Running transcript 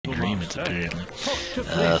tournament,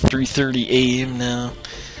 apparently. 3:30 a.m. now.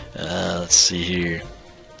 Let's see here.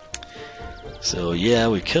 So, yeah,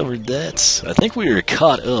 we covered that. I think we were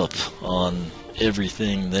caught up on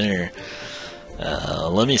everything there.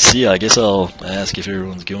 Let me see. I guess I'll ask if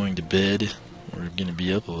everyone's going to bed. We're going to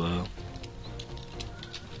be up a while.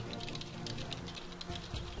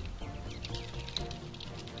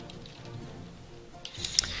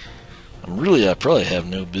 I probably have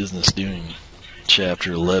no business doing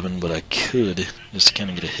Chapter 11, but I could, just to kind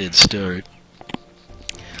of get a head start.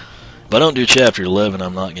 If I don't do Chapter 11,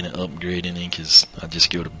 I'm not going to upgrade any, because I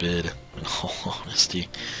just go to bed, in all honesty.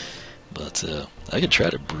 But I could try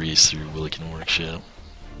to breeze through Wilikin Workshop.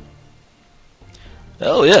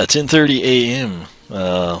 Oh yeah, 10:30 a.m.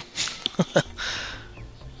 Well,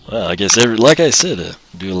 I guess like I said,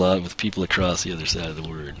 do a lot with people across the other side of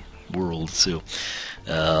the world. So,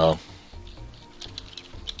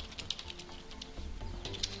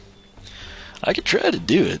 I could try to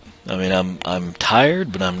do it. I mean, I'm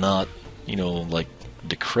tired, but I'm not, you know, like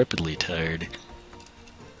decrepitly tired.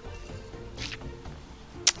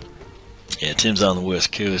 Yeah, Tim's on the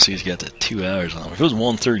West Coast. So he's got that 2 hours on him. If it was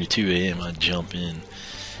 1:32 a.m., I'd jump in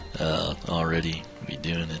already, be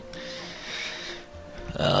doing it.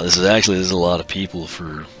 This is a lot of people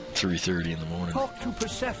for 3:30 in the morning. Talk to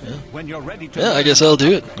Persephone when you're ready to. Yeah, I guess I'll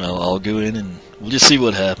do it. I'll go in and we'll just see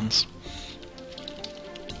what happens.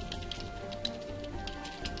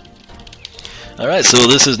 Alright, so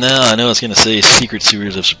this is now, I know it's going to say Secret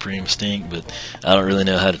Sewers of Supreme Stink, but I don't really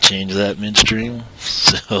know how to change that midstream,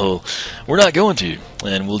 so we're not going to,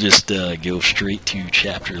 and we'll just go straight to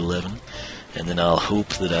Chapter 11, and then I'll hope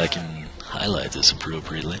that I can highlight this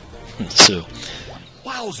appropriately. So,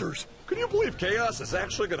 wowzers! Can you believe Chaos is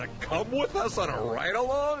actually going to come with us on a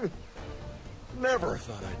ride-along? Never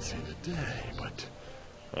thought I'd see the day, but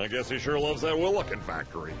I guess he sure loves that Wilikin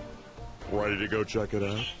factory. Ready to go check it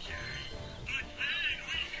out?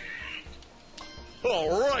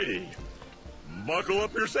 Alrighty! Buckle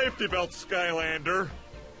up your safety belts, Skylander.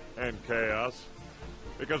 And Chaos.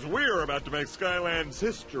 Because we're about to make Skyland's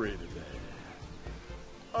history today.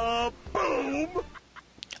 Boom!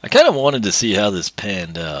 I kind of wanted to see how this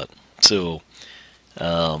panned out. So,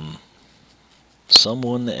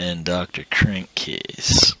 someone and Dr.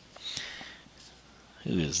 Crankcase.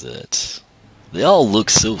 Who is that? They all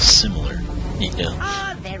look so similar, you know.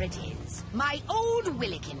 Ah, there it is. My old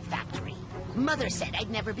Wilikin factory. Mother said I'd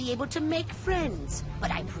never be able to make friends,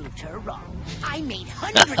 but I proved her wrong. I made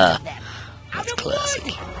hundreds of them. Out of classic.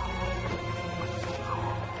 wood!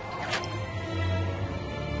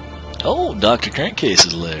 Oh, Dr.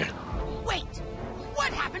 Crankcase's lair. Wait!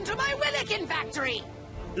 What happened to my Wilikin factory?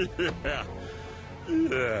 Yeah, I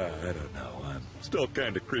don't know. I'm still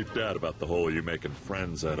kind of creeped out about the whole you making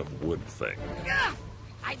friends out of wood thing. Ugh!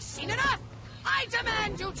 I've seen enough! I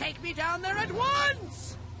demand you take me down there at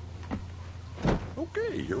once!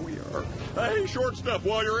 Okay, here we are. Hey, short stuff,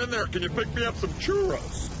 while you're in there, can you pick me up some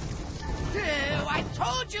churros? I've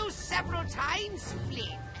told you several times,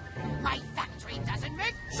 Flick. My factory doesn't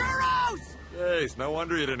make churros! Jeez, no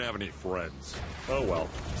wonder you didn't have any friends. Oh well.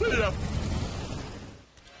 See ya!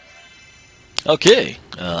 Okay,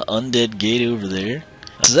 undead gate over there.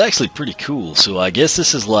 This is actually pretty cool. So I guess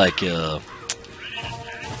this is like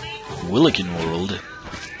Wilikin World,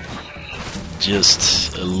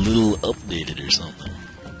 just a little updated or something,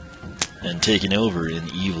 and taken over in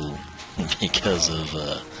evil because of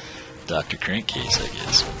Dr. Crankcase, I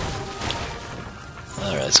guess.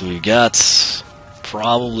 Alright, so we've got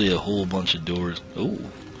probably a whole bunch of doors. Oh,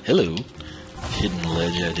 hello. Hidden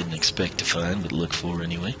ledge I didn't expect to find, but look for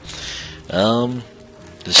anyway.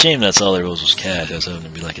 It's a shame that's all there was cash. I was hoping to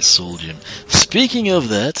be like a soul gem. Speaking of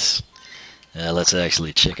that, let's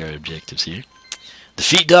actually check our objectives here.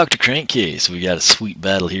 Defeat Dr. Crankcase. We got a sweet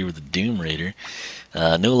battle here with the Doom Raider.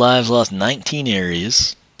 No lives lost, 19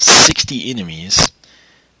 areas, 60 enemies.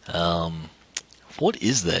 What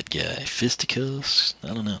is that guy? Fisticuffs?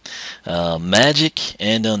 I don't know. Magic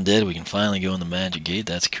and undead. We can finally go in the magic gate.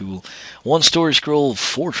 That's cool. 1 story scroll,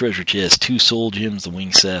 4 treasure chests, 2 soul gems, the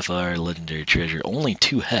winged sapphire, legendary treasure. Only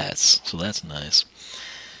 2 hats, so that's nice.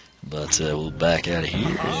 But we'll back out of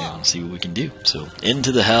here and see what we can do. So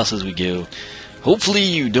into the house as we go. Hopefully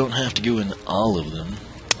you don't have to go in all of them.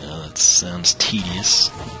 That sounds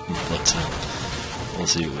tedious, but we'll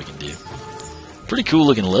see what we can do. Pretty cool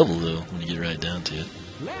looking level though, when you get right down to it.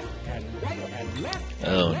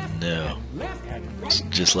 Oh no. It's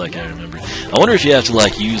just like I remember. I wonder if you have to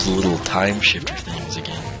like use the little time shifter things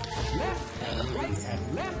again.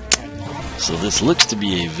 So this looks to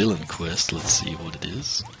be a villain quest. Let's see what it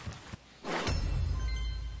is.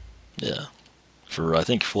 Yeah. For, I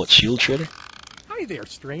think, what, Shield Shredder? Hi there,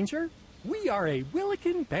 stranger. We are a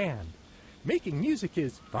Wilikin band. Making music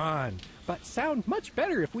is fun, but sound much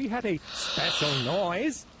better if we had a special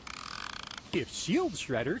noise. If Shield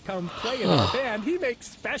Shredder come play in our band, he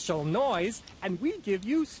makes special noise, and we give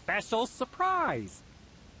you special surprise.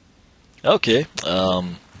 Okay,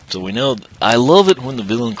 so we know, I love it when the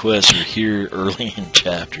villain quests are here early in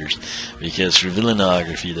chapters, because for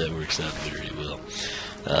villainography that works out very well.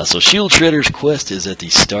 So Shield Shredder's quest is at the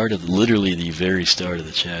start of, literally the very start of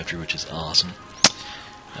the chapter, which is awesome.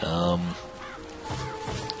 I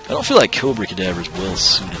don't feel like Cobra Cadaver is well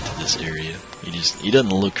suited to this area. He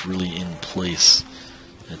doesn't look really in place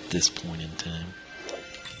at this point in time.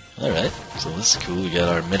 Alright, so this is cool. We got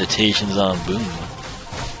our meditations on Boom,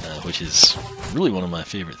 which is really one of my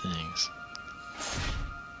favorite things.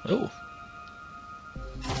 Oh.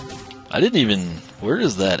 I didn't even... Where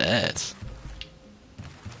is that at?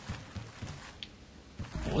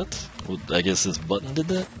 What? Well, I guess this button did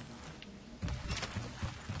that?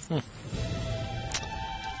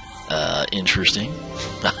 Interesting.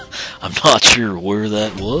 I'm not sure where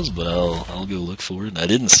that was, but I'll go look for it. I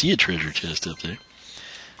didn't see a treasure chest up there.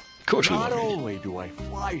 Of course we Not won't read it. only do I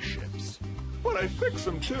fly ships, but I fix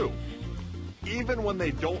them too. Even when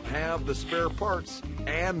they don't have the spare parts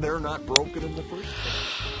and they're not broken in the first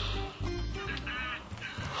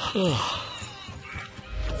place.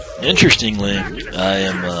 Interestingly, I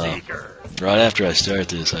am, right after I start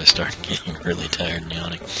this, I start getting really tired and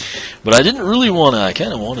yawning. But I didn't really want to, I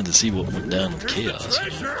kind of wanted to see what went down with Chaos.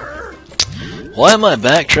 You know? Why am I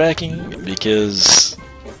backtracking? Because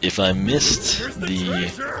if I missed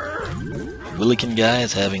the Wilikin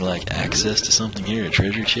guys having, like, access to something here, a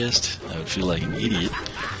treasure chest, I would feel like an idiot.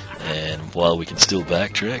 And while we can still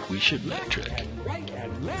backtrack, we should backtrack.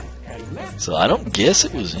 So I don't guess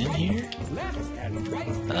it was in here.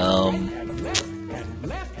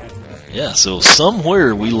 Yeah, so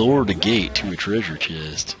somewhere we lowered a gate to a treasure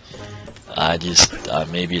chest.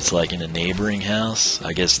 Maybe it's like in a neighboring house.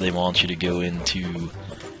 I guess they want you to go into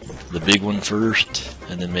the big one first,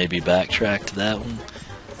 and then maybe backtrack to that one.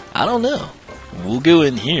 I don't know. We'll go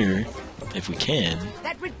in here, if we can.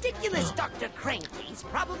 That ridiculous Dr. Crankcase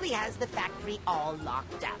probably has the factory all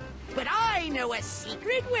locked up. But I know a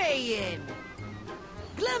secret way in.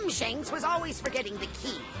 Glumshanks was always forgetting the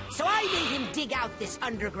key, so I made him dig out this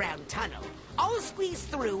underground tunnel. I'll squeeze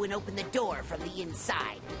through and open the door from the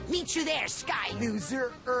inside. Meet you there, Sky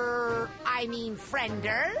Loser.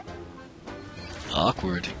 Friender.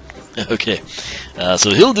 Awkward. Okay.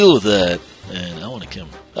 So he'll deal with that, and I want to come.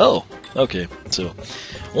 Oh, okay. So,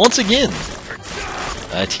 once again,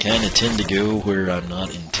 I kind of tend to go where I'm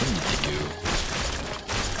not intended to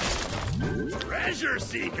go. Treasure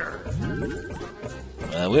Seeker!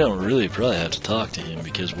 We don't really probably have to talk to him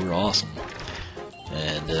because we're awesome.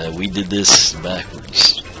 And we did this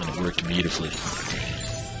backwards, and it worked beautifully.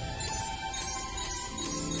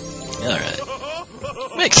 Alright.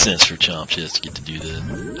 Makes sense for Chomp Chest to get to do that.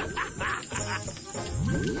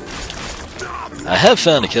 I have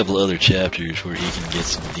found a couple other chapters where he can get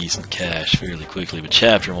some decent cash fairly quickly, but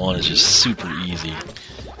chapter 1 is just super easy.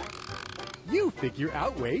 You figure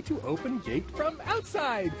out way to open gate from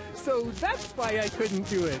outside, so that's why I couldn't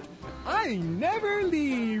do it. I never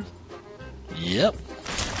leave. Yep.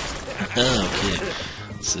 Okay.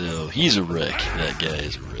 So, he's a wreck. That guy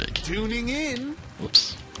is a wreck. Tuning in.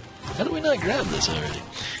 Whoops. How do we not grab this already?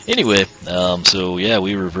 Anyway, so yeah,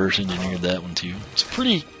 we reverse engineered that one too. It's a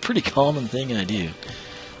pretty common thing I do.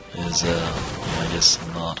 Is, I guess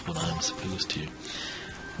not what I'm supposed to.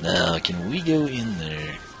 Now, can we go in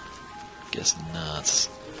there? Guess not.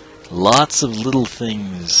 Lots of little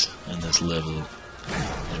things in this level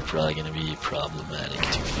that are probably going to be problematic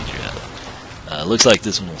to figure out. Looks like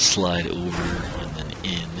this one will slide over and then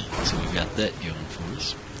in, so we've got that going for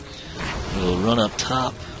us. We'll run up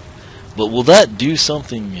top, but will that do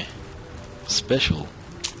something special,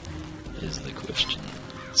 is the question.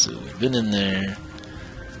 So we've been in there.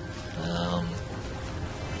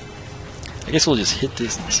 I guess we'll just hit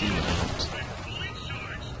this and see what happens.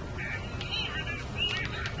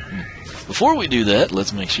 Before we do that,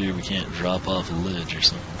 let's make sure we can't drop off a ledge or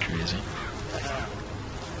something crazy.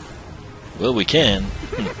 Well, we can,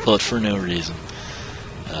 but for no reason.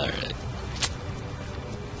 Alright.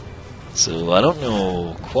 So, I don't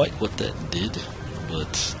know quite what that did,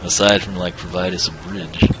 but aside from, like, provide us a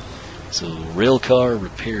bridge. So, railcar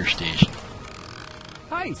repair station.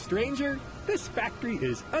 Hi, stranger. This factory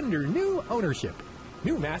is under new ownership.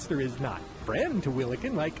 New master is not friend to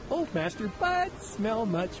Wilikin like old master, but smell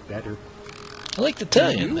much better. I like the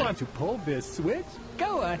tie If in you there. want to pull this switch,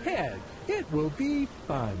 go ahead. It will be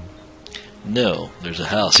fun. No, there's a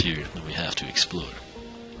house here that we have to explore.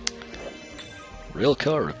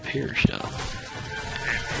 Railcar repair shop.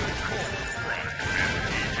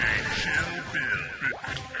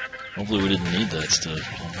 Hopefully we didn't need that stuff.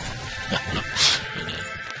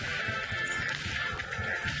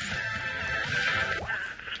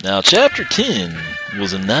 Now, Chapter 10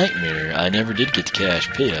 was a nightmare. I never did get the cash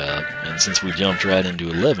payout, and since we jumped right into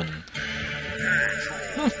 11,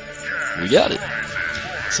 we got it.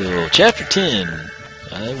 So, Chapter 10,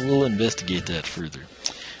 I will investigate that further.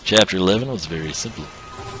 Chapter 11 was very simple.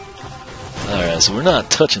 Alright, so we're not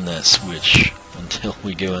touching that switch until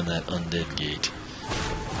we go in that undead gate.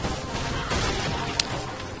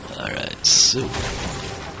 Alright, so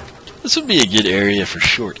this would be a good area for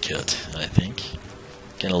shortcut, I think.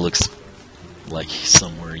 Kinda looks like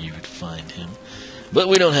somewhere you would find him. But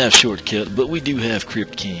we don't have shortcut, but we do have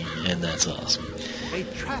Crypt King, and that's awesome. A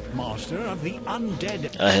trap master of the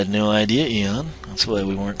undead. I had no idea, Eon. That's why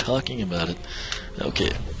we weren't talking about it.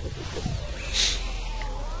 Okay.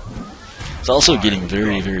 It's also getting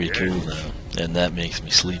very, very cold now, and that makes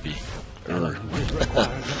me sleepy. That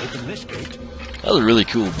was a really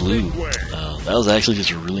cool blue. That was actually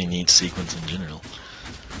just a really neat sequence in general.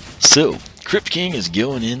 So, Crypt King is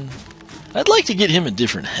going in. I'd like to get him a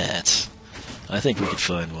different hat. I think we could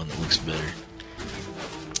find one that looks better.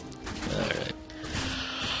 Alright.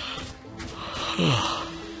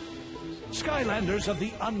 Skylanders of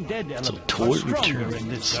the undead element So, toy are stronger in returns.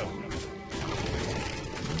 this zone.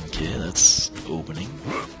 Okay, that's opening.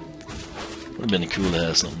 Would have been cool to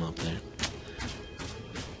have something up there.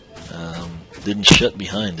 Didn't shut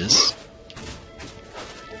behind us.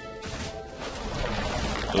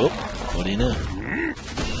 Oh, what do you know?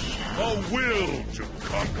 A will to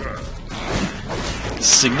conquer.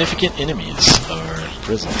 Significant enemies are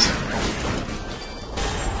present.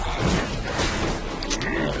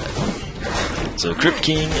 Alright. So Crypt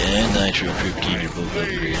King and Nitro Crypt King are both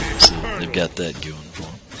upgraded, so they've got that going for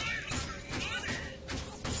them.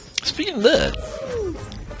 Speaking of that,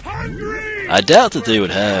 I doubt that they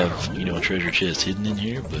would have, you know, a treasure chest hidden in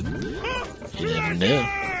here, but you never know.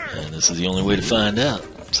 And this is the only way to find out.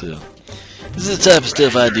 So, this is the type of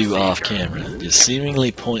stuff I do off camera. Just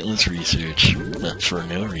seemingly pointless research for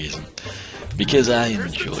no reason. Because I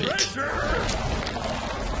enjoy it.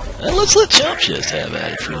 And let's let Chomp Chest have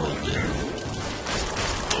at it for a little bit.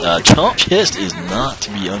 Chomp Chest is not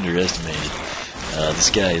to be underestimated. This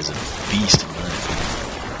guy is a beast in my opinion.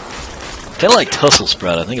 Kind of like Tussle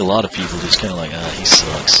Sprout. I think a lot of people just kind of like, he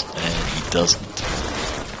sucks, and he doesn't.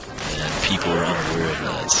 And people are unaware of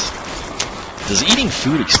that. Does eating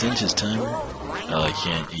food extend his timer? Oh, I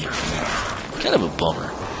can't eat food. Kind of a bummer.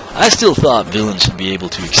 I still thought villains should be able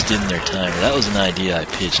to extend their timer. That was an idea I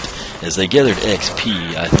pitched. As they gathered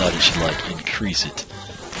XP, I thought it should, like, increase it.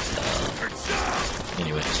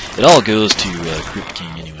 Anyway, it all goes to Crypt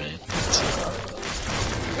King anyway.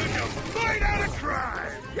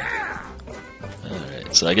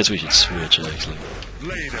 Alright, so I guess we should switch, actually.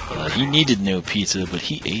 He needed no pizza, but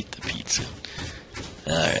he ate the pizza.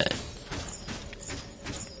 Alright.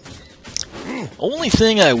 Only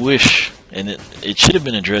thing I wish, and it should have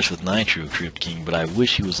been addressed with Nitro Crypt King, but I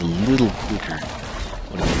wish he was a little quicker.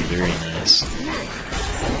 Would have been very nice.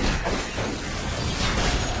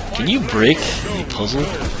 Can you break the puzzle?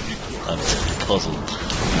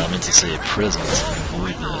 I meant to say a present and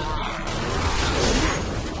avoid that.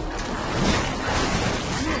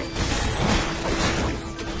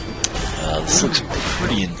 This looks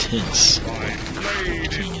pretty intense. What the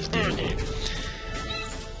King is doing here.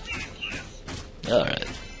 Alright.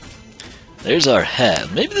 There's our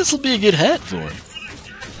hat. Maybe this will be a good hat for him.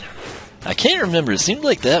 I can't remember. It seemed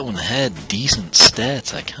like that one had decent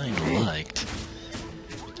stats I kind of liked.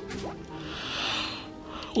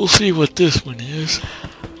 We'll see what this one is.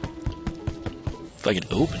 If I can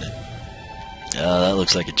open it. That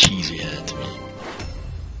looks like a cheesy hat to me.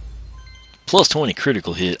 Plus 20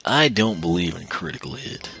 critical hit. I don't believe in critical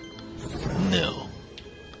hit. No.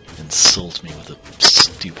 Insult me with a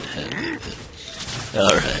stupid hat like that.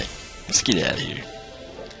 Alright. Let's get out of here.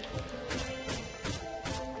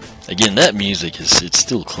 Again, that music it's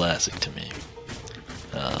still classic to me.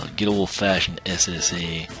 Good old-fashioned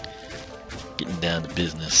SSA. Getting down to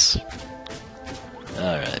business.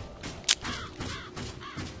 Alright.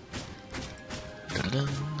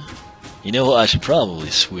 You know what, I should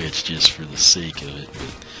probably switch just for the sake of it,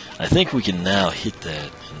 but I think we can now hit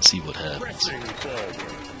that and see what happens.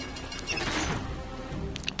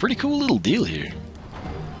 Pretty cool little deal here.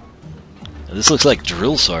 This looks like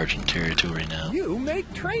Drill Sergeant territory now. You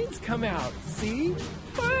make trains come out, see?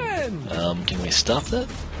 Fun! Can we stop that?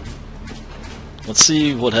 Let's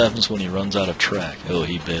see what happens when he runs out of track. Oh,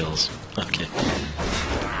 he bails. Okay.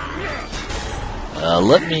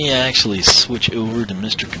 Let me actually switch over to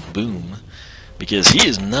Mr. Kaboom, because he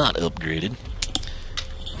is not upgraded.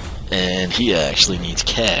 And he actually needs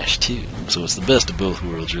cash, too. So it's the best of both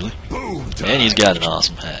worlds, really. And he's got an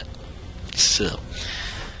awesome hat. So,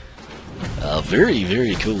 very,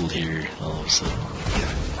 very cold here, all of a sudden.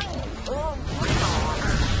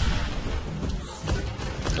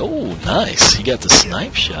 Oh, nice. He got the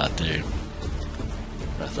snipe shot there.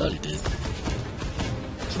 I thought he did.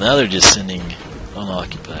 So now they're just sending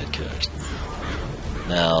unoccupied cars.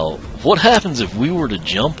 Now, what happens if we were to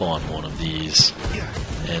jump on one of these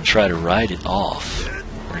and try to ride it off?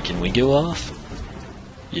 Or can we go off?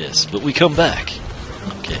 Yes, but we come back.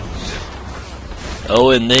 Okay. Oh,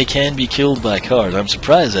 and they can be killed by cars. I'm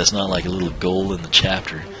surprised that's not like a little goal in the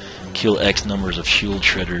chapter. Kill X numbers of shield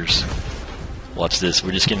shredders. Watch this.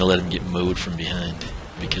 We're just going to let them get mowed from behind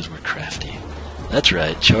because we're crafty. That's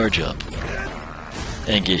right. Charge up.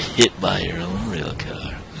 And get hit by your own rail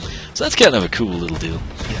car. So that's kind of a cool little deal.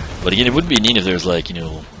 But again, it would be neat if there was like, you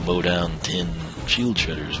know, mow down 10 shield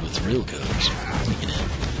shredders with rail cars.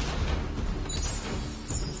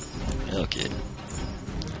 Okay.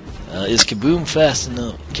 Is Kaboom fast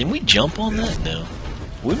enough? Can we jump on that? No.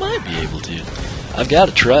 We might be able to. I've got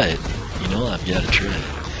to try it. You know, I've got to try it.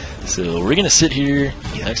 So we're going to sit here.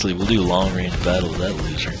 Actually, we'll do a long-range battle with that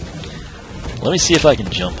loser. Let me see if I can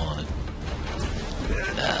jump on it.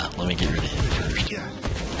 Let me get rid of him first.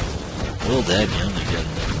 Well, dadgum, they got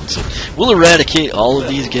another one. So we'll eradicate all of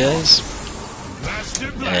these guys.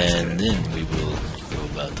 And then we will go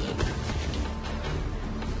about that.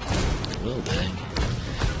 Well, dang.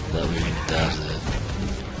 Thought we were going to dodge that.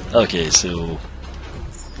 Okay, so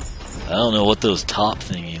I don't know what those top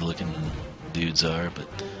thingy looking dudes are, but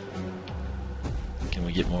can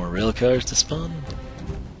we get more rail cars to spawn?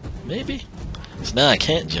 Maybe? So now I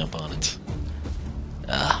can't jump on it.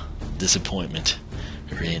 Disappointment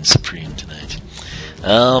reigns supreme tonight.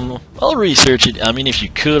 I'll research it. I mean, if you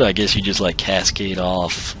could, I guess you just like cascade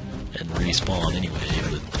off and respawn anyway,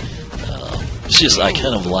 but it's just I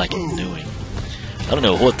kind of like it doing. I don't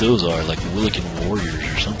know what those are, like Wilikin warriors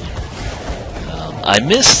or something. I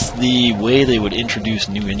miss the way they would introduce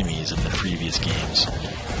new enemies in the previous games.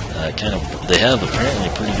 They have apparently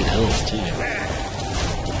pretty good health too.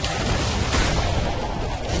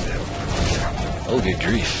 Oh, good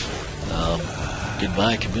grief.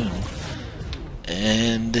 Goodbye, Kaboom.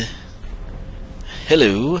 And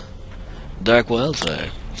hello, Dark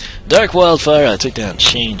Wildfire. Dark Wildfire, I took down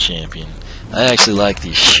Chain Champion. I actually like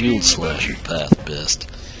the Shield Slasher path best,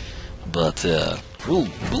 but we'll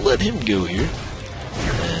let him go here.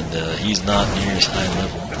 And he's not near as high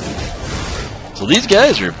level. So these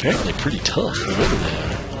guys are apparently pretty tough, whatever they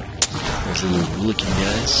are. Those little Wilikin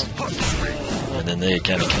guys. And then they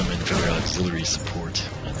kind of come in for their auxiliary support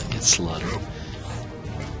and then get slaughtered.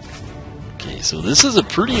 Okay, so this is a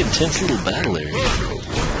pretty intense little battle area.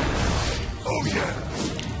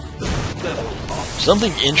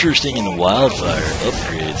 Something interesting in the Wildfire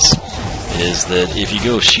upgrades is that if you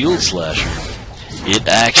go Shield Slasher, it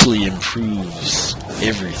actually improves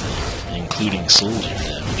everything, including soldier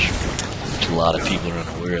damage, which a lot of people are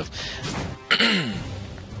unaware of.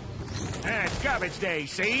 It's garbage day,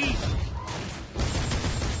 see?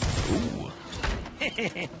 Ooh.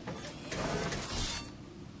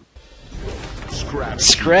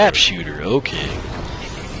 Scrap shooter, okay.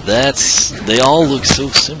 They all look so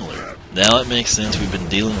similar. Now it makes sense. We've been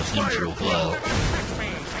dealing with him for a while.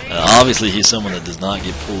 Obviously, he's someone that does not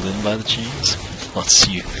get pulled in by the chains. Once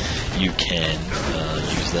you can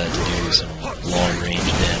use that to do some long-range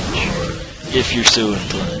damage, if you're so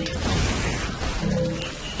inclined.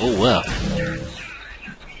 Oh, wow.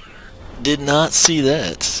 Did not see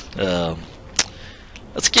that.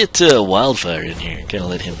 Let's get Wildfire in here and kind of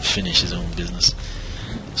let him finish his own business.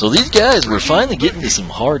 So these guys, we're finally getting to some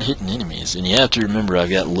hard-hitting enemies, and you have to remember I've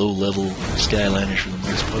got low-level Skylanders for the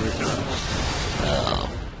most part.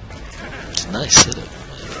 It's a nice setup.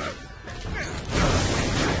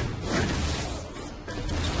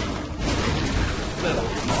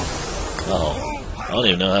 Oh, I don't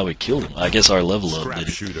even know how we killed him. I guess our level up did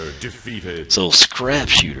it. Shooter defeated. So Scrap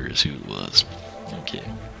Shooter is who it was. Okay.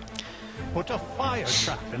 Put a fire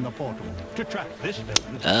trap in the portal to trap this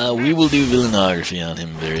villain. We will do villainography on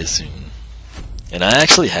him very soon. And I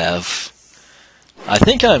actually have... I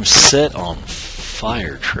think I'm set on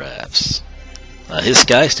fire traps. His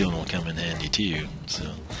Skystone will come in handy too.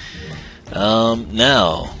 So,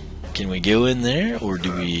 now, can we go in there or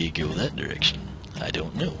do we go that direction? I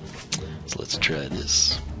don't know. So let's try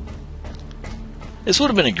this. This would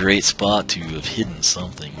have been a great spot to have hidden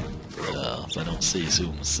something, if I don't say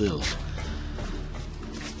so myself.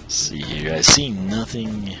 Let's see here, I see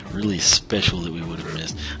nothing really special that we would have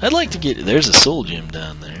missed. I'd like to get, there's a soul gem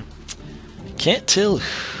down there. Can't tell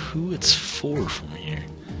who it's for from here.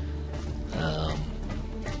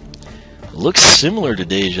 Looks similar to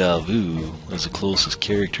Deja Vu as the closest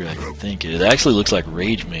character I can think of. It actually looks like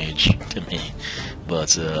Rage Mage to me,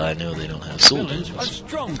 but I know they don't have soul gems. Villains are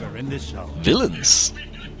stronger in this zone. Villains.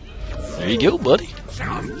 There you go, buddy.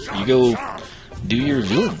 You go do your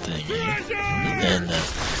villain thing here, and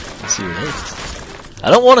let's see what happens.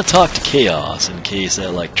 I don't want to talk to Chaos in case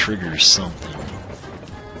that like triggers something.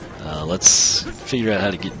 Let's figure out how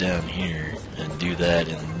to get down here and do that,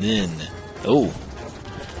 and then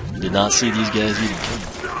did not see these guys even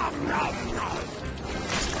coming.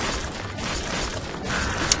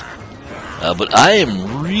 But I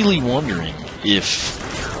am really wondering if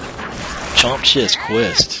Chomp Chest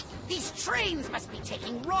Quest. These trains must be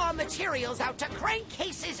taking raw materials out to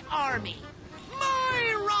Crankcase's army.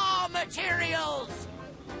 My raw materials!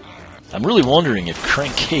 I'm really wondering if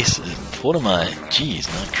Crankcase, not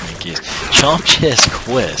Crankcase, Chomp Chest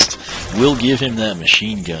Quest will give him that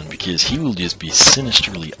machine gun, because he will just be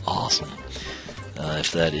sinisterly awesome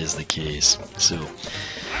if that is the case. So,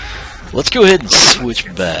 let's go ahead and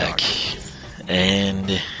switch back,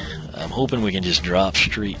 and I'm hoping we can just drop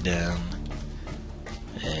straight down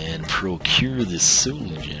and procure this soul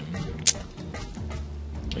gem.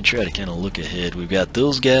 Let me try to kind of look ahead. We've got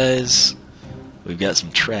those guys. We've got some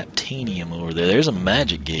Traptanium over there. There's a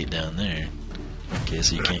magic gate down there. Okay,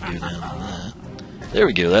 so you can't go down on that. There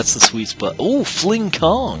we go. That's the sweet spot. Oh, Fling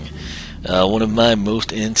Kong! One of my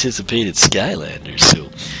most anticipated Skylanders. So,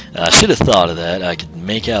 I should have thought of that. I could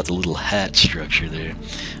make out the little hat structure there.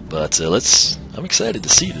 But, I'm excited to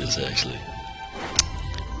see this, actually.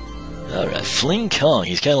 Alright, Fling Kong.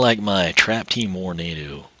 He's kind of like my Trap Team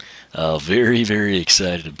Tornado. Very, very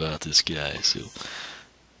excited about this guy. So,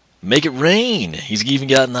 Make It Rain! He's even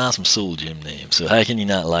got an awesome soul gem name, so how can you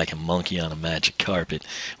not like a monkey on a magic carpet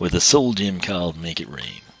with a soul gem called Make It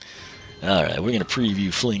Rain? Alright, we're going to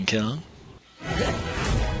preview Fling Kong.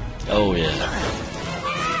 Oh yeah.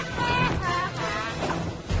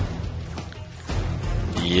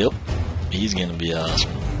 Yep, he's going to be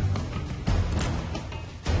awesome.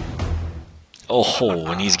 Oh,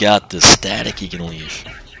 and he's got the static he can leave.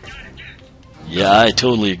 Yeah, I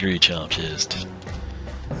totally agree, Chomp Chest.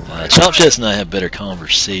 Chomp Chest and I have better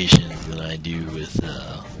conversations than I do with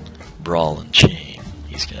Brawl and Chain.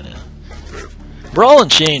 He's kind of... Brawl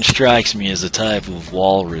and Chain strikes me as the type of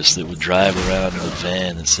walrus that would drive around in a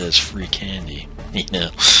van that says free candy, you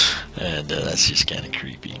know, and that's just kind of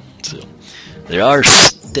creepy. So, there are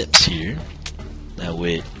steps here. Now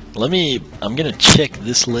wait, I'm gonna check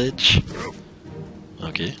this ledge.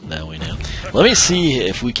 Okay, now we know. Let me see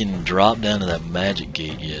if we can drop down to that magic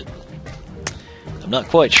gate yet. I'm not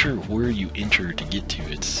quite sure where you enter to get to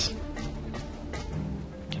it.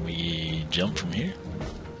 Can we jump from here?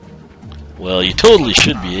 Well, you totally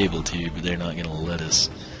should be able to, but they're not going to let us.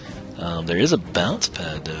 There is a bounce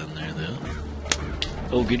pad down there, though.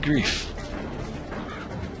 Oh, good grief.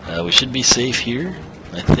 We should be safe here,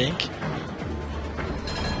 I think.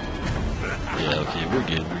 Yeah, okay, we're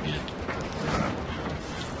good, we're good.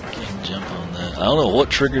 Can't jump on that. I don't know what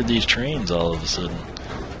triggered these trains all of a sudden.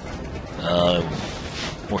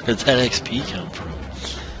 Where did that XP come from?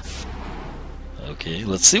 Okay,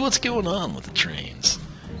 let's see what's going on with the trains.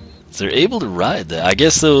 They're able to ride that. I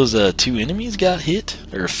guess those two enemies got hit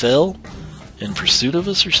or fell in pursuit of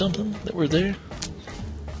us or something that were there.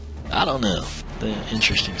 I don't know.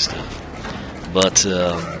 Interesting stuff. But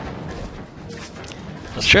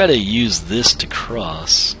let's try to use this to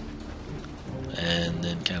cross and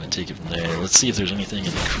then kind of take it from there. Let's see if there's anything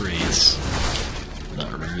in the crates.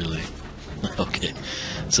 Not really. Okay,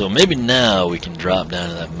 so maybe now we can drop down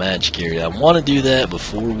to that magic area. I want to do that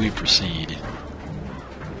before we proceed.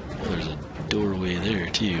 Oh, there's a doorway there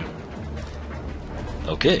too.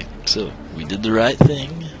 Okay, so we did the right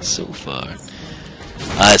thing so far.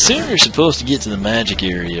 I assume you're supposed to get to the magic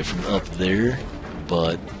area from up there,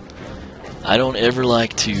 but I don't ever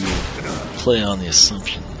like to play on the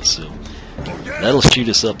assumption, so that'll shoot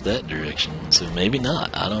us up that direction, so maybe not,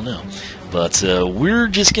 I don't know. But we're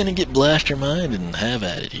just going to get Blastermind and have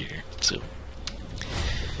at it here. So,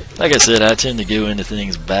 like I said, I tend to go into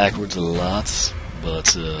things backwards a lot,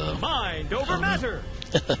 but Mind over matter.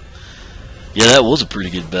 yeah, that was a pretty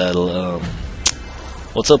good battle.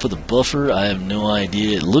 What's up with the buffer? I have no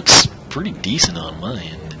idea. It looks pretty decent on my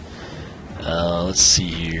end. Let's see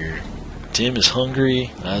here. Tim is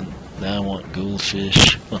hungry. Now I want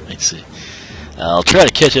goldfish. Let me see. I'll try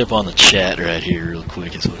to catch up on the chat right here real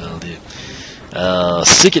quick is what I'll do.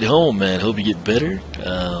 Sick at home, man. Hope you get better.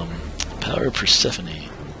 Power of Persephone.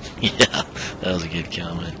 Yeah, that was a good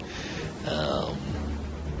comment.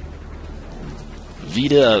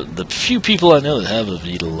 Vita, the few people I know that have a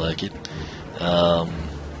Vita like it.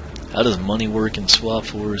 How does money work in Swap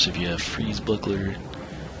Force? If you have Freeze Buckler,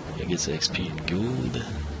 it gets XP and gold.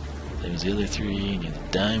 That was the other three. You need the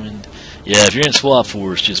diamond. Yeah, if you're in Swap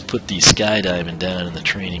Force, just put the Sky Diamond down in the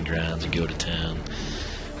training grounds and go to town.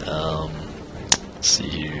 Let's see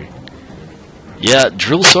here. Yeah,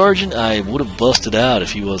 Drill Sergeant, I would have busted out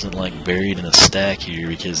if he wasn't like buried in a stack here,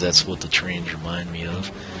 because that's what the trains remind me of.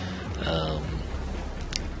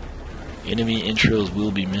 Enemy intros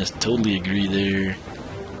will be missed. Totally agree there.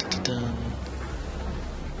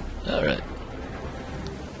 Alright.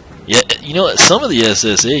 Yeah, you know, some of the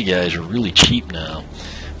SSA guys are really cheap now.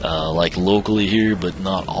 Like locally here, but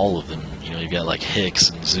not all of them. You know, you've got like Hex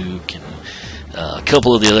and Zook and a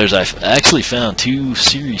couple of the others. I've actually found 2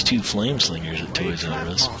 Series 2 Flameslingers at Toys R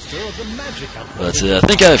Us. But I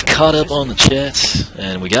think I've caught up on the chat,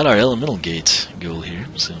 and we got our Elemental Gate goal here.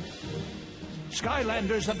 So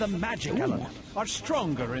Skylanders of the magic element are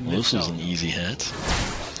stronger in this was zone. an easy hat.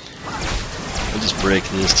 We'll just break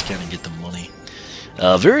this to kind of get the money.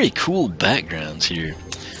 Very cool backgrounds here.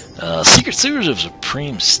 Secret Sewers of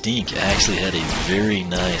Supreme Stink actually had a very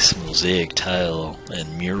nice mosaic tile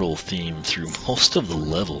and mural theme through most of the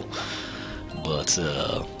level. But,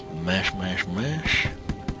 mash.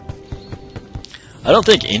 I don't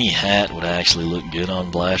think any hat would actually look good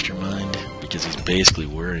on Blastermind, because he's basically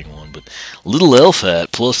wearing one. But Little Elf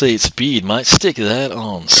hat, +8 speed, might stick that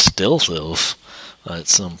on Stealth Elf at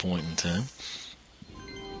some point in time.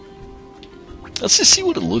 Let's just see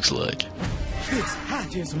what it looks like. This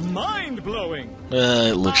hat is mind-blowing.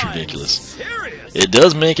 It looks ridiculous. Serious. It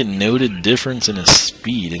does make a noted difference in his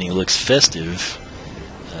speed, and he looks festive.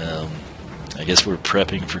 I guess we're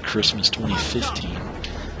prepping for Christmas 2015.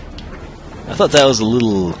 I thought that was a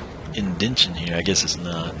little indention here. I guess it's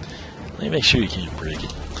not. Let me make sure you can't break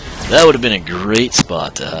it. That would have been a great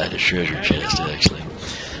spot to hide a treasure chest, actually.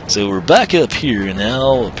 So we're back up here, and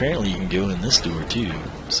now apparently you can go in this door too.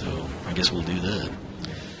 So I guess we'll do that.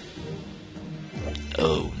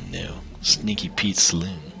 Oh no, Sneaky Pete's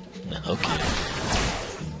Saloon. Okay.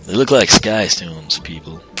 They look like sky stones,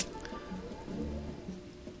 people.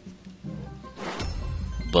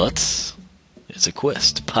 But it's a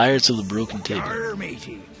quest. Pirates of the Broken Table. Arr,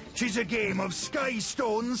 matey, 'tis a game of Sky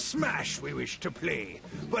Stone Smash we wish to play,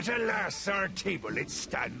 but alas, our table it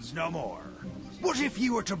stands no more. But if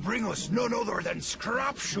you were to bring us none other than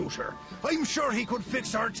Scrap Shooter, I'm sure he could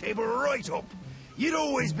fix our table right up. You'd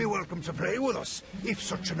always be welcome to play with us, if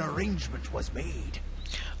such an arrangement was made.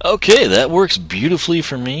 Okay, that works beautifully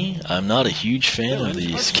for me. I'm not a huge fan of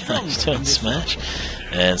the Skystone Smash,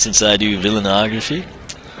 and since I do villainography,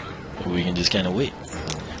 we can just kind of wait.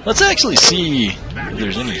 Let's actually see if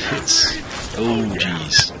there's any hits. Oh,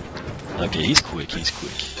 jeez. Okay, he's quick,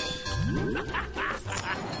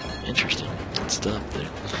 Interesting. Good stuff there.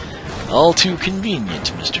 All too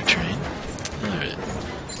convenient, Mr. Train. Alright.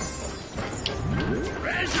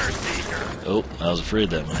 Oh, I was afraid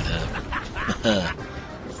that might happen.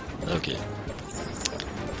 Okay.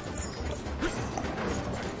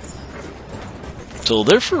 So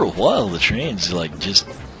there for a while, the trains like just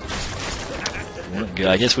weren't good.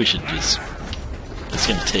 I guess we should just. It's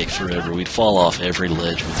gonna take forever. We'd fall off every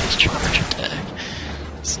ledge with this charge attack.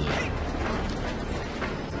 So.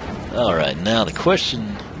 All right, now the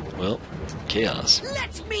question. Well, chaos.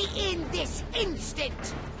 Let me in this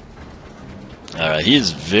instant! Alright, he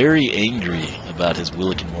is very angry about his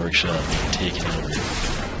Wilikin workshop being taken over.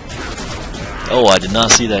 Oh, I did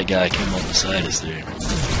not see that guy come up beside us there.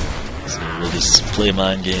 So we'll just play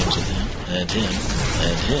mind games with him, and him,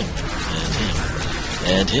 and him, and him,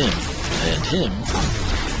 and him, and him.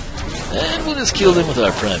 And we'll just kill them with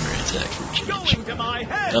our primary attack for a change.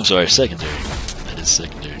 I'm sorry, secondary. That is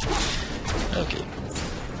secondary. Okay.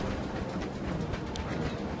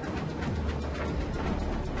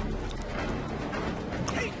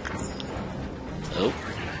 Oh,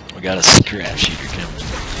 we got a scrap shooter coming.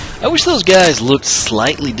 I wish those guys looked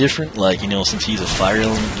slightly different, like, you know, since he's a fire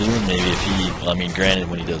element villain, maybe if he, I mean, granted,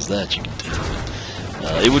 when he does that, you can tell.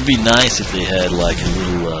 But, it would be nice if they had, like, a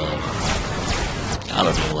little, I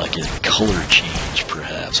don't know, like a color change,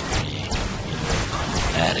 perhaps, would be, you know,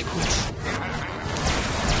 adequate.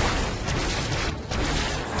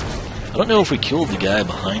 I don't know if we killed the guy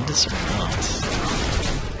behind us or not.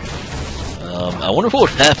 I wonder what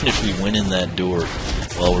would happen if we went in that door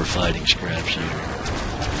while we're fighting Scrap Shooter.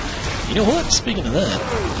 You know what? Speaking of that,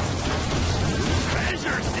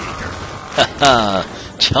 Haha!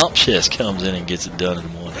 Chomp Chest comes in and gets it done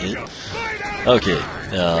in one hit. Okay,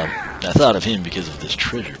 I thought of him because of this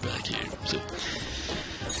treasure back here. So,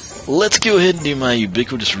 let's go ahead and do my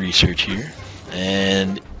ubiquitous research here.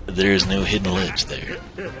 And there is no hidden ledge there.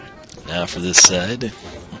 Now for this side,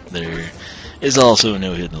 there is also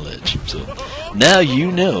no hidden ledge. So, now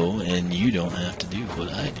you know, and you don't have to do what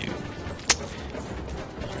I do.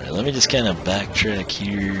 Alright, let me just kind of backtrack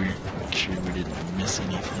here. Make sure we didn't miss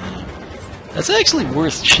anything. That's actually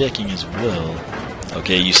worth checking as well.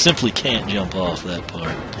 Okay, you simply can't jump off that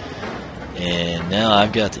part. And now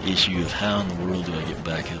I've got the issue of how in the world do I get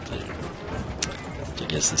back up there? Which I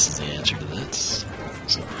guess this is the answer to that.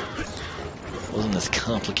 So, it wasn't as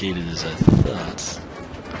complicated as I thought.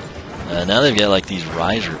 Now they've got like these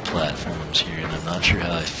riser platforms here, and I'm not sure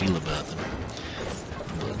how I feel about them.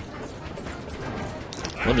 But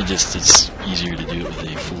let me just, it's easier to do it with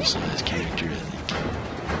a full-size character, I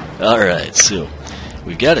think. Alright, so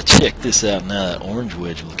we've got to check this out now. That orange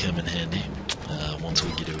wedge will come in handy once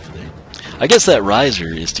we get over there. I guess that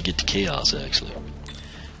riser is to get to Chaos, actually.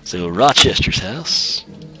 So, Rochester's house.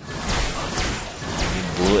 We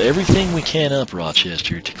blow everything we can up,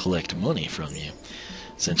 Rochester, to collect money from you,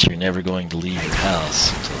 since you're never going to leave your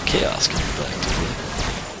house until Chaos comes back to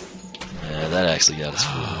play. That actually got us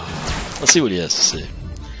full. Let's see what he has to say.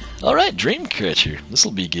 Alright, Dreamcatcher.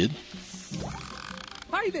 This'll be good.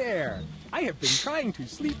 Hi there! I have been trying to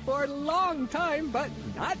sleep for a long time, but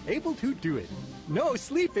not able to do it. No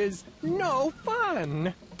sleep is no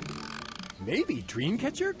fun! Maybe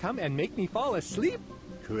Dreamcatcher come and make me fall asleep?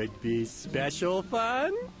 Could be special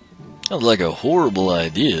fun? Sounds like a horrible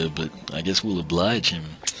idea, but I guess we'll oblige him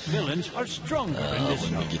Villains are stronger in this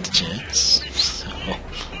when we show. get the chance. So.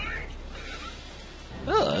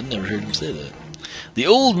 Oh, I'd never heard him say that. The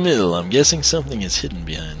old mill. I'm guessing something is hidden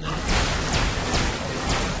behind that.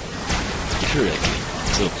 Correctly.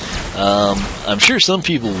 So, I'm sure some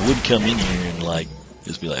people would come in here and like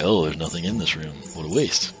just be like, "Oh, there's nothing in this room. What a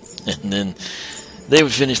waste!" And then they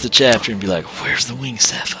would finish the chapter and be like, "Where's the winged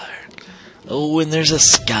sapphire? Oh, and there's a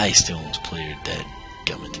Skystones player.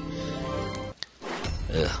 Dadgummit."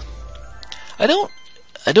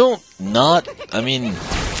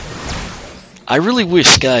 I really wish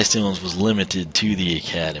Skystones was limited to the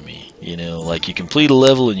Academy. You know, like you complete a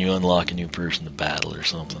level and you unlock a new person to battle or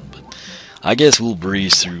something, but I guess we'll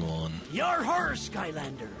breeze through on. Yar-har,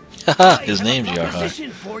 Skylander. Haha, his name's I have a Yar-har.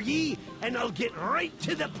 proposition for ye, and I'll get right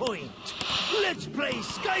to the point. Let's play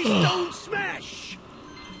Skystone Smash.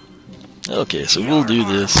 Okay, so we'll do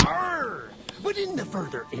this. Yar-har. But in the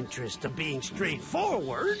further interest of being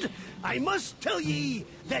straightforward, I must tell ye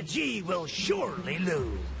that ye will surely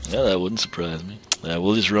lose. Yeah, that wouldn't surprise me.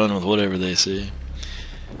 We'll just run with whatever they say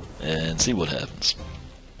and see what happens.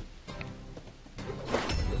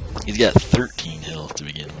 He's got 13 health to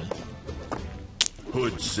begin with.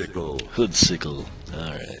 Hoodsickle. Hoodsickle.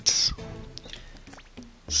 Alright.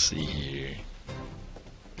 Let's see here.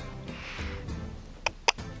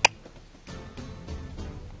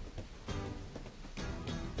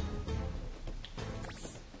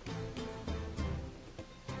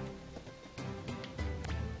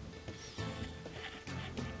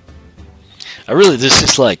 This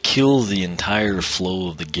just like kills the entire flow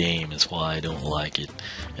of the game is why I don't like it,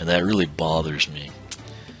 and that really bothers me.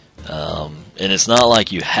 And it's not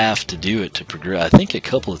like you have to do it to progress. I think a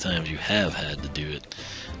couple of times you have had to do it,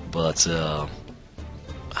 but I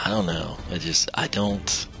don't know.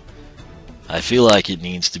 I feel like it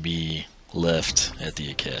needs to be left at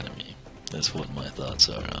the Academy. That's what my thoughts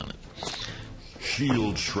are on it.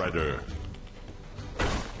 Shield Shredder.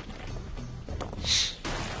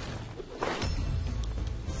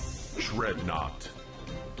 Shredknot.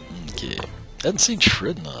 Okay. Haven't seen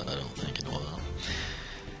Shredknot, I don't think, in a while.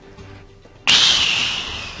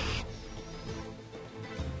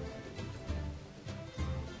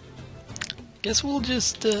 Guess we'll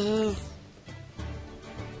just throw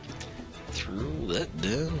that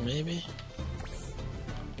down, maybe?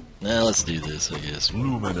 Now let's do this, I guess.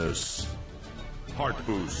 Luminous. Heart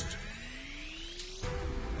Boost.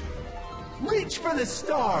 Reach for the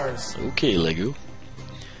stars. Okay, Lego.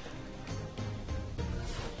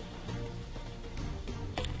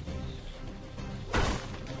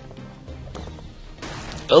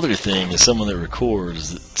 Other thing, as someone that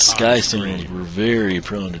records, that Skystones were very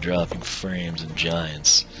prone to dropping frames in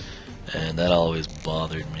Giants, and that always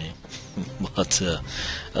bothered me. But,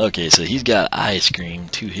 okay, so he's got Ice Cream,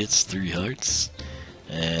 2 hits, 3 hearts,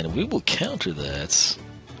 and we will counter that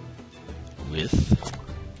with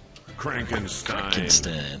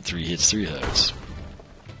Frankenstein. 3 hits, 3 hearts.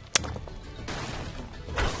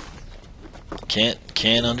 Can't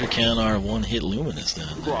can't undercount our one-hit Luminous then.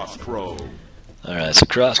 Cross Crow. Alright, so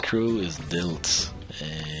Cross Crow is dealt.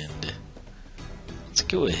 And let's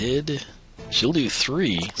go ahead. She'll do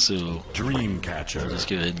 3, so Dreamcatcher. let's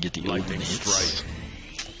go ahead and get the open Lightning hits. Strike.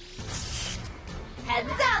 Heads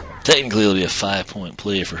up! Technically, it'll be a 5-point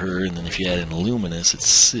play for her, and then if you add in Luminous, it's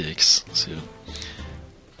 6. So,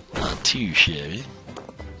 not too shabby.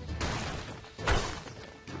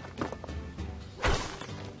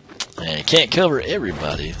 And it can't cover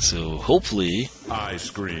everybody, so hopefully... Ice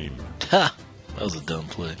Cream. Ha! That was a dumb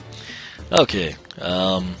play. Okay,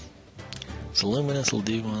 so Luminous will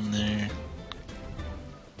do one there.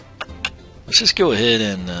 Let's just go ahead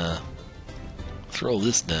and throw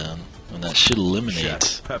this down, and that should eliminate...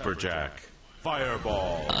 Jet Pepperjack.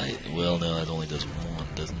 Fireball. Well, no, that only does 1,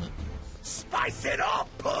 doesn't it? Spice it up!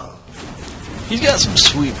 He's got some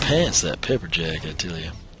sweet pants, that Pepperjack, I tell you.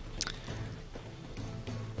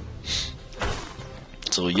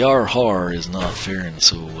 So Yar Har is not faring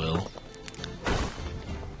so well.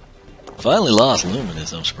 Finally lost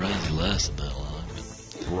Luminous. I'm surprised he lasted that long.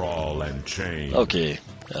 But... Brawl and Chain. Okay,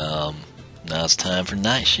 now it's time for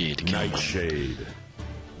Nightshade to come in Nightshade.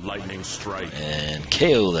 Lightning Strike. and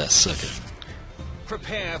KO that sucker.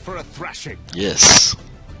 Prepare for a thrashing. Yes,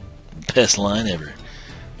 best line ever.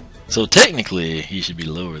 So technically, he should be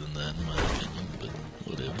lower than that, in my opinion. But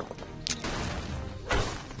whatever.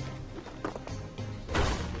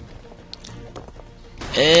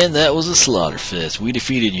 And that was a slaughterfest. We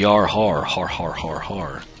defeated Yar Har. Har har har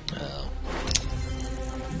har.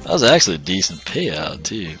 That was actually a decent payout,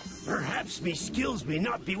 too. Perhaps me skills may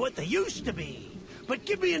not be what they used to be, but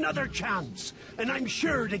give me another chance, and I'm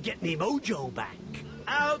sure to get me mojo back.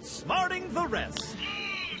 Outsmarting the rest.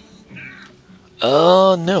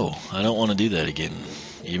 No. I don't want to do that again.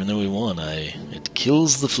 Even though we won, it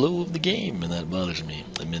kills the flow of the game, and that bothers me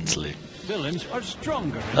immensely. Villains are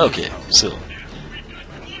stronger. Okay, so...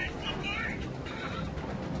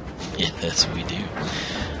 Yes, we do.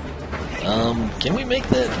 Can we make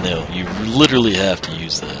that? No, you literally have to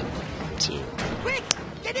use that. So, Quick!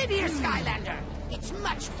 Get in here, Skylander! It's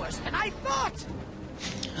much worse than I thought!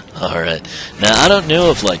 alright. Now, I don't know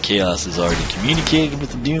if, like, Chaos has already communicated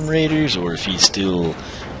with the Doom Raiders, or if he's still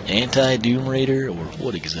anti-Doom Raider, or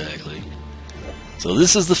what exactly. So,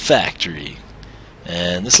 this is the factory.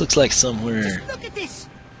 And this looks like somewhere... Just look at this!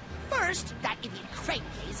 First, that idiot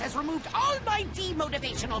Crankcase has removed all my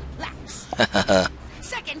demotivational plaques.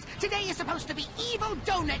 Second, today is supposed to be Evil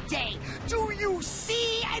Donut Day. Do you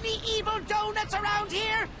see any evil donuts around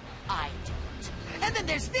here? I don't. And then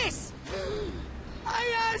there's this.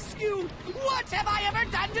 I ask you, what have I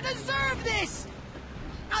ever done to deserve this?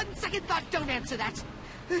 On second thought, don't answer that.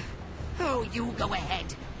 Oh, you go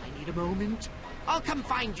ahead. I need a moment. I'll come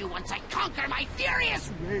find you once I conquer my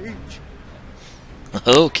furious rage.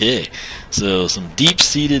 Okay, so some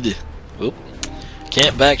deep-seated... Whoop.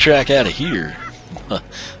 Can't backtrack out of here.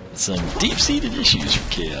 Some deep-seated issues for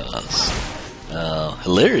Chaos.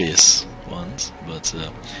 Hilarious ones, but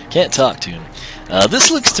can't talk to him. This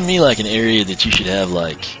looks to me like an area that you should have,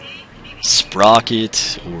 like,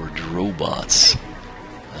 Sprocket or Drobots.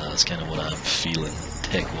 That's kind of what I'm feeling,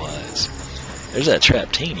 tech-wise. There's that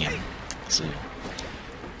Traptanium. So,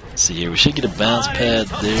 let's see here. We should get a bounce pad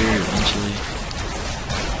there eventually.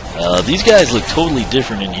 These guys look totally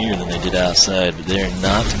different in here than they did outside, but they're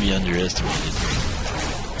not to be underestimated.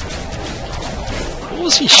 What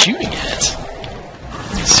was he shooting at?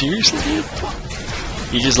 I mean, seriously, dude?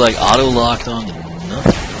 He just, like, auto-locked onto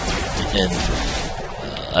nothing. And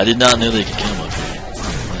I did not know they could come up here.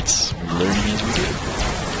 That's learning as we go.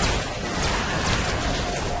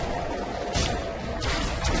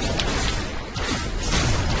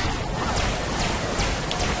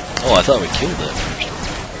 Oh, I thought we killed that first.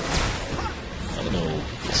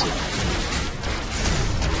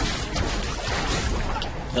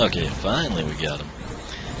 Okay, finally we got him.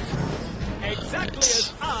 Exactly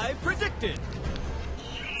as I predicted.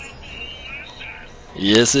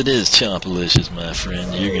 Yes, it is Chompalicious, my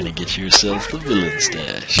friend. You're gonna get yourself the villain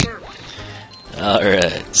stash.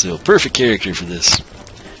 Alright, so perfect character for this.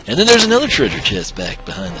 And then there's another treasure chest back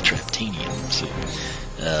behind the Traptanium, so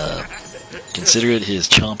consider it his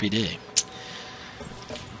chompy day.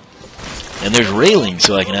 And there's railing,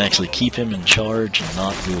 so I can actually keep him in charge and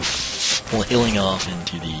not go flailing off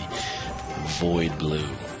into the void blue.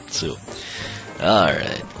 So,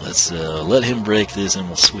 alright, let's let him break this and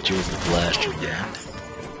we'll switch over to Blaster again.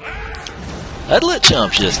 I'd let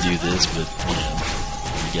Chomp just do this, but, you know,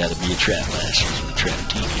 you gotta be a Trap Master for the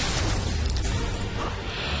Traptanium.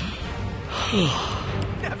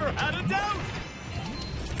 Never had a doubt.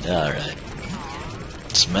 Alright.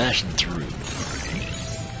 Smashing through.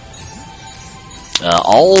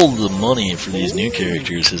 All the money for these new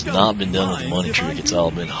characters has not been done with the money trick. It's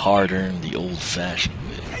all been hard-earned the old-fashioned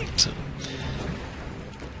way. So,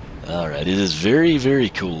 alright, it is very, very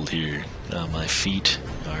cold here. My feet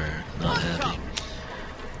are not happy.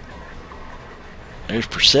 There's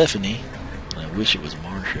Persephone. I wish it was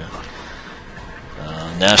Marcia.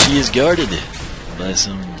 Now she is guarded by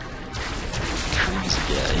some crazy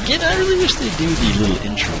guy. Again, I really wish they'd do the little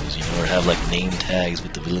intros, you know, or have like name tags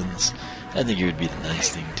with the villains. I think it would be the nice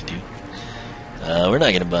thing to do. We're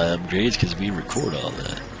not going to buy upgrades because we record all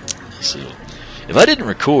that. So, if I didn't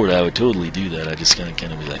record, I would totally do that. I just kind of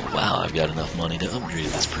be like, wow, I've got enough money to upgrade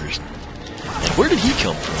this person. And where did he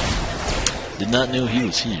come from? Did not know he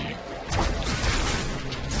was here.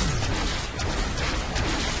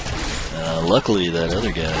 Luckily, that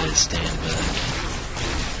other guy is staying back.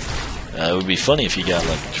 It would be funny if he got,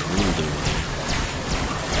 like, drilled over there.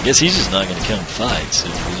 I guess he's just not going to come fight, so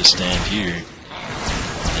we'll just stand here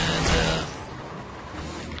and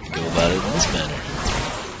go about it in this manner.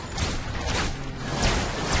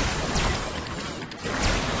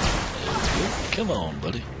 Come on,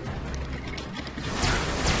 buddy.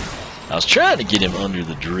 I was trying to get him under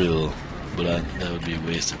the drill, but that would be a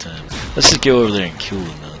waste of time. Let's just go over there and kill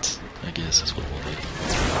the nuts. I guess that's what we'll do.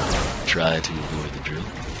 Try to avoid the drill.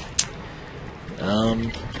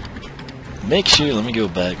 Make sure, let me go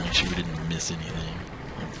back, make sure we didn't miss anything.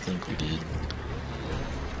 I don't think we did.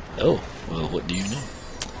 Oh, well, what do you know?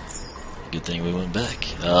 Good thing we went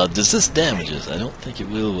back. Does this damage us? I don't think it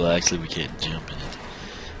will. Well, actually, we can't jump in it.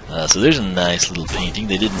 So there's a nice little painting.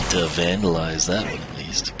 They didn't vandalize that one, at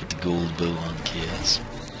least. Put the gold bow on Chaos.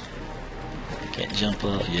 Can't jump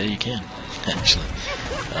up. Yeah, you can, actually.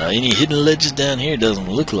 Any hidden ledges down here? Doesn't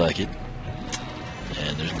look like it.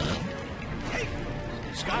 And there's not.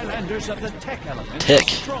 Skylanders of the tech element. Tech,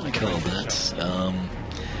 I call that.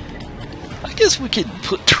 I guess we could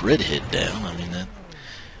put Treadhead down. I mean,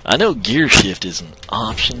 I know Gear Shift is an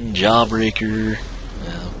option. Jawbreaker.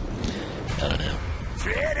 Well, I don't know.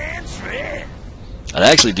 I'd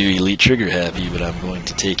actually do Elite Trigger Happy, but I'm going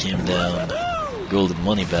to take him down. Golden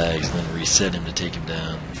Money Bags, and then reset him to take him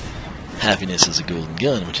down. Happiness is a Golden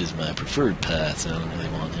Gun, which is my preferred path, so I don't really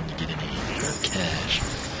want him to get any cash.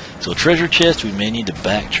 So Treasure Chest we may need to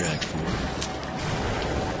backtrack for.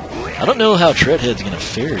 I don't know how Treadhead's going to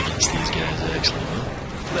fare against these guys, actually.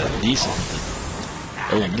 Well, decent, but...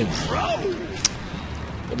 Oh, no.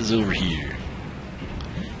 What is over here?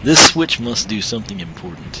 This switch must do something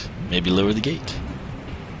important. Maybe lower the gate.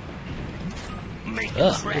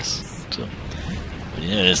 Ah, yes. So, but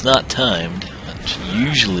yeah, it's not timed.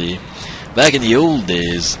 Usually, back in the old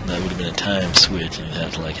days, that would have been a time switch, and you'd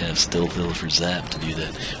have to like have Stealth Elf or Zap to do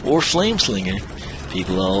that. Or Flameslinger.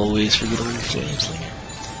 People always forget old Flameslinger.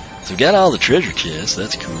 So we got all the treasure chests,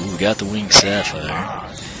 that's cool. We got the Winged Sapphire,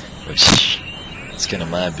 which is kind of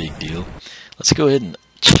my big deal. Let's go ahead and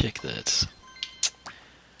check that.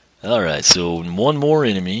 Alright, so one more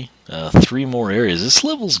enemy, 3 more areas. This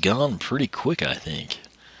level's gone pretty quick, I think.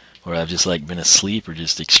 Or I've just like been asleep or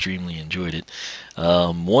just extremely enjoyed it.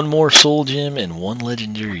 1 more soul gem and 1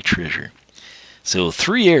 legendary treasure. So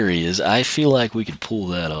 3 areas. I feel like we could pull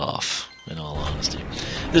that off, in all honesty.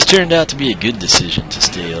 This turned out to be a good decision to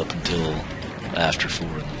stay up until after 4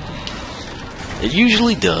 in the morning. It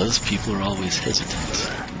usually does. People are always hesitant.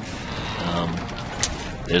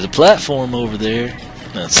 There's a platform over there.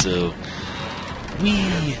 So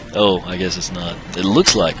whee! Oh, I guess it's not. It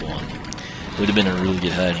looks like one. Would have been a really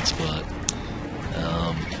good hiding spot.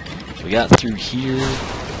 We got through here.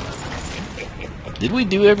 Did we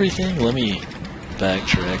do everything? Let me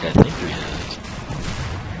backtrack. I think we have.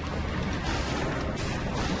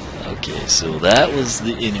 Okay, so that was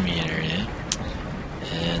the enemy area.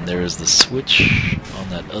 And there is the switch on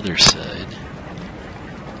that other side.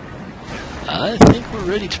 I think we're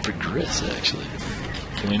ready to progress, actually.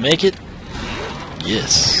 Can we make it?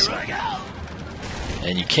 Yes.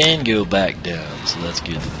 And you can go back down, so that's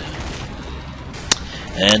good to know.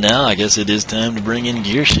 And now I guess it is time to bring in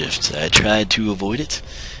Gear Shift. I tried to avoid it,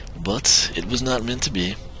 but it was not meant to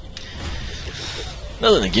be.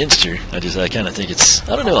 Nothing against her. I kind of think it's...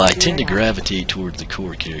 I don't know, I tend to gravitate towards the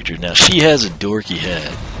core character. Now, she has a dorky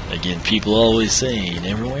hat. Again, people always say, you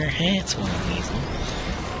never wear hats on these.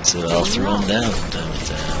 So I'll throw them down from time to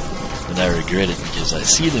time. And I regret it because I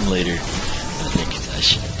see them later, and I think I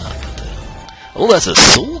should not put that on. Oh, that's a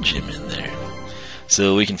soul gem in there.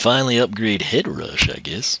 So we can finally upgrade Head Rush, I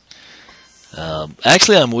guess.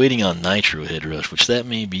 Actually, I'm waiting on Nitro Head Rush, which that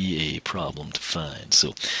may be a problem to find.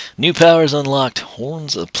 So, new powers unlocked,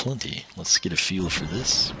 Horns of Plenty. Let's get a feel for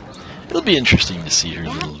this. It'll be interesting to see her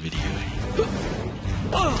little video.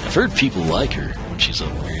 I've heard people like her when she's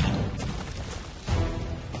upgraded.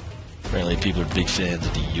 Apparently people are big fans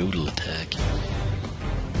of the Yodel attack.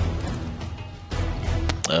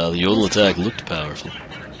 The Yodel attack looked powerful.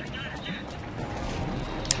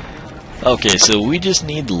 Okay, so we just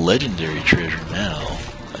need the legendary treasure now,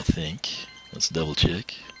 I think. Let's double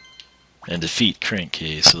check. And defeat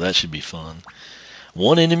Crankcase, so that should be fun.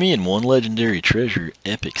 One enemy and one legendary treasure.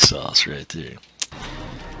 Epic sauce right there.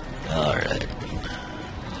 Alright.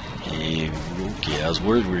 Okay, I was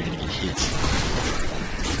worried we were going to get hit.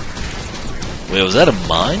 Wait, was that a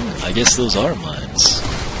mine? I guess those are mines.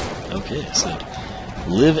 Okay, so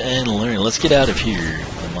live and learn. Let's get out of here.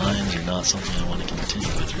 The mines are not something I want to continue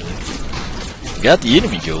with, really. We got the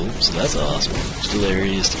enemy goal, so that's awesome. Still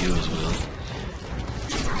areas to go as well.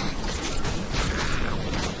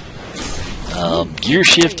 Gear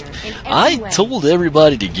shift. I told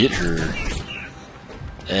everybody to get her,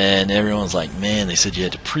 and everyone's like, man, they said you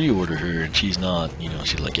had to pre-order her, and she's not, you know,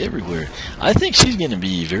 she's like everywhere. I think she's going to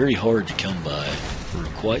be very hard to come by for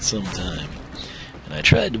quite some time. And I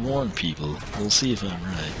tried to warn people. We'll see if I'm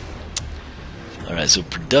right. Alright, so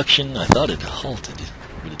production, I thought it halted,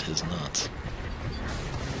 but it has not.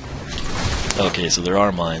 Okay, so there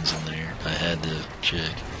are mines in there. I had to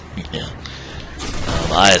check. Yeah.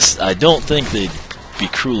 I don't think they'd be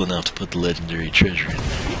cruel enough to put the legendary treasure in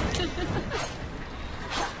there.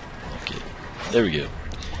 Okay, there we go.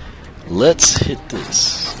 Let's hit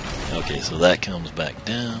this. Okay, so that comes back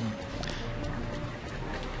down.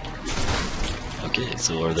 Okay,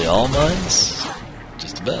 so are they all mines?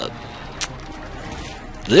 Just about.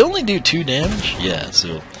 Do they only do 2 damage? Yeah,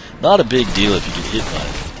 so not a big deal if you get hit by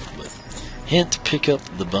it. But hint, pick up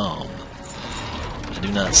the bomb. I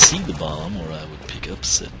do not see the bomb, or I would pick up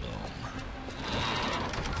said bomb.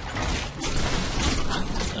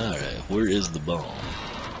 Alright, where is the bomb?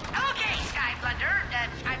 Okay,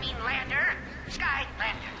 Lander.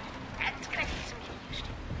 Skylander. That's gonna be some confused.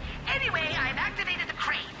 Anyway, I've activated the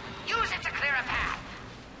crane. Use it to clear a path.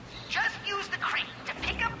 Just use the crane to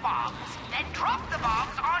pick up bombs, then drop the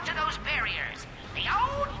bombs onto those barriers. The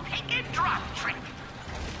old pick and drop trick.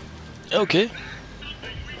 Okay.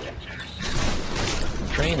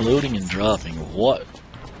 Crane loading and dropping. What?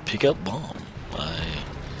 Pick up bomb.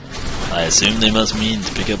 I assume they must mean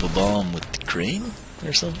to pick up a bomb with the crane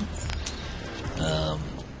or something.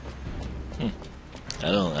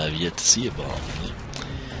 I've yet to see a bomb.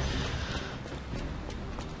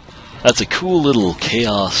 That's a cool little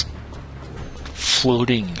chaos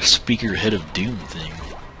floating speaker head of doom thing.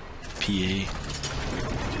 PA.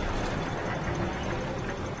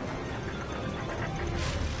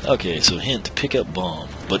 Okay, so hint, pick up bomb.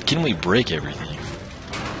 But can we break everything?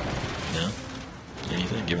 No?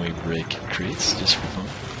 Anything? Can we break crates just for fun?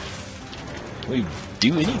 Can we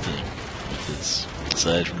do anything with this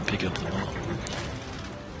aside from pick up the bomb?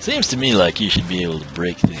 Seems to me like you should be able to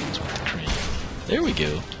break things with the crane. There we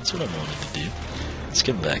go. That's what I wanted to do. Let's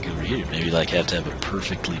come back over here. Maybe like have to have a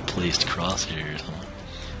perfectly placed crosshair or something.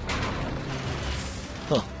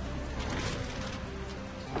 Huh.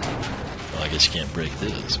 Well, I guess you can't break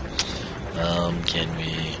those. Can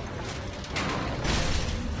we...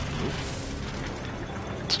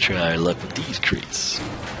 Let's try our luck with these crates.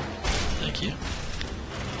 Thank you.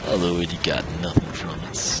 Although we got nothing from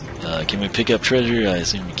it. Can we pick up treasure? I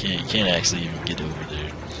assume we can't. You can't actually even get over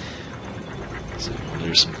there. So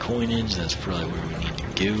there's some coinage. That's probably where we need to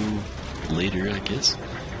go later, I guess.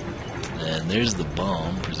 And there's the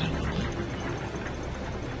bomb, presumably.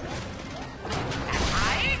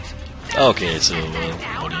 Okay, so,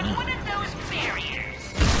 what do you know?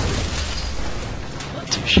 Not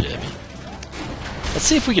too shabby. Let's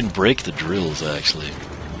see if we can break the drills, actually.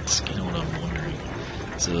 That's kind of what I'm wondering.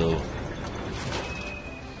 So...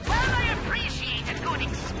 Well, I appreciate a good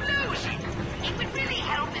explosion. It would really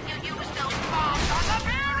help if you used those bombs on the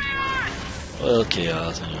barriers! Well,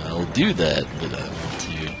 Chaos, I'll do that, but I want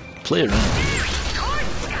to play around with it.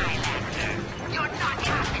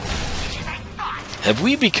 Have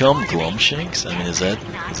we become Glumshanks? I mean, is that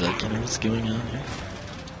kind of what's going on here?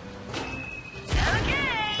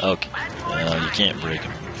 Okay. You can't break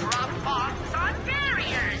them.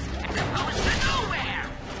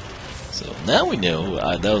 So now we know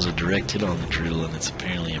that was a direct hit on the drill, and it's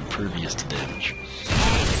apparently impervious to damage.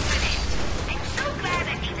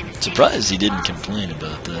 Surprised he didn't complain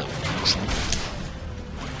about that one, actually.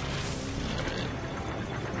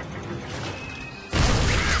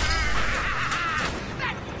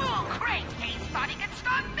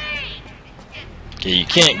 Okay, you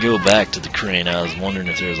can't go back to the crane. I was wondering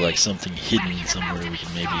if there was like something hidden somewhere we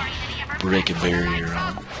can maybe break a barrier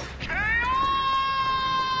on.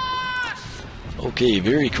 Okay,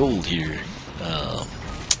 very cold here.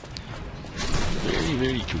 Very,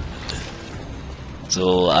 very cold.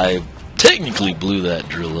 So I technically blew that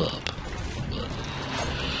drill up.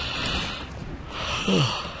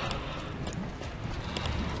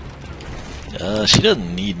 But she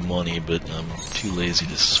doesn't need money, but I'm too lazy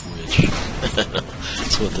to switch.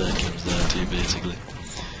 That's what that comes down to, basically.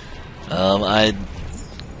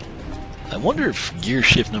 I wonder if gear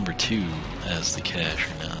shift number 2 has the cash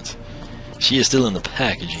or not. She is still in the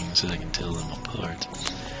packaging, so I can tell them apart.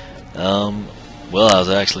 Well, I was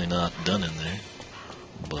actually not done in there,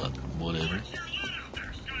 but whatever.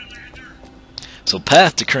 So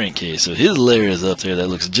path to crankcase. So his lair is up there. That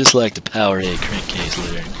looks just like the Power A crankcase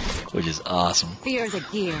lair, which is awesome. Fear the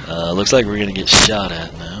gear. Looks like we're gonna get shot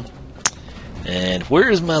at now. And where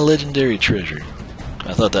is my legendary treasure?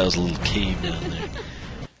 I thought that was a little cave down there.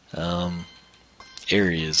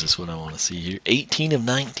 Areas is what I want to see here. 18 of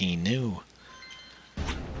 19. No.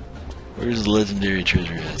 Where's the legendary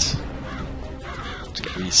treasure at? It's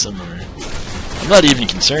gotta be somewhere. I'm not even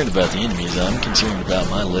concerned about the enemies. I'm concerned about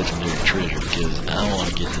my legendary treasure because I want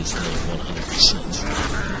to get this thing 100%.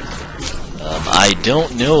 I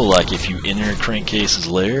don't know, like, if you enter Crankcase's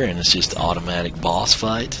lair and it's just automatic boss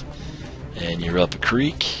fight and you're up a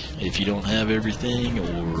creek if you don't have everything,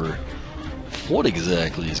 or what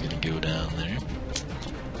exactly is going to go down there.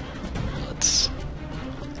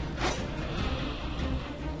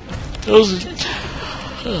 Those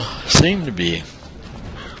seem to be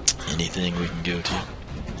anything we can go to.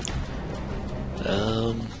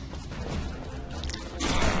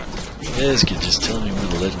 You guys could just tell me where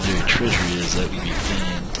the legendary treasure is. That would be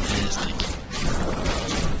fantastic.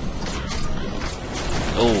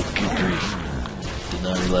 Oh, good grief. Did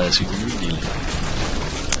not realize who we were dealing with.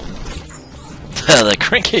 That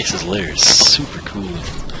Crankcase's lair is super cool.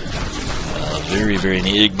 Very, very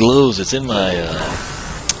neat. It glows. It's in my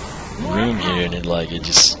room here, and it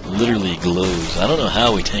just literally glows. I don't know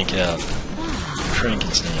how we tank out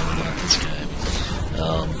Frankenstein without this guy.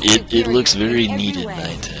 It looks very neat at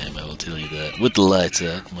nighttime, I will tell you that. With the lights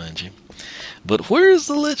out, mind you. But where is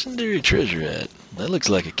the legendary treasure at? That looks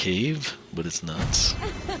like a cave, but it's not.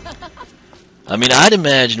 I mean, I'd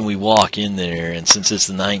imagine we walk in there, and since it's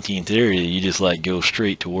the 19th area, you just go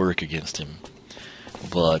straight to work against him.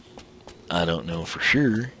 But I don't know for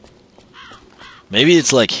sure. Maybe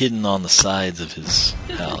it's hidden on the sides of his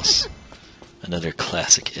house. Another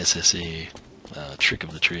classic SSA trick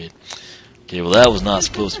of the trade. Okay, well that was not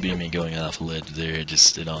supposed to be me going off a ledge there.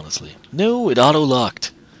 It honestly. No, it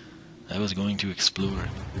auto-locked. I was going to explore.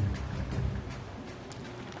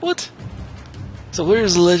 What? So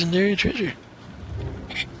where's the legendary treasure?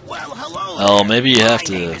 Well, hello. Oh, maybe you have My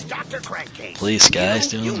to name is Dr. Crankcase. play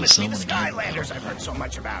Skystones You with must be the someone again. Skylanders I've heard so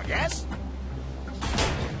much about, yes?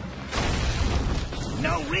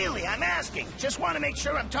 No, really, I'm asking. Just want to make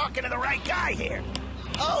sure I'm talking to the right guy here.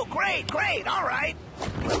 Oh, great, all right.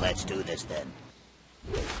 Well, let's do this then.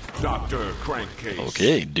 Dr. Crankcase.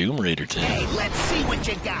 Okay, Doom Raider 10. Hey, let's see what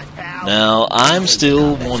you got, pal. Now, I'm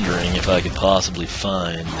still wondering if I could possibly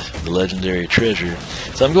find the legendary treasure,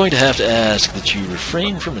 so I'm going to have to ask that you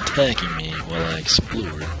refrain from attacking me while I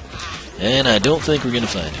explore. And I don't think we're going to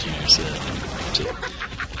find it here, so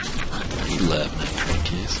you laughing at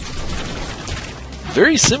Crankcase.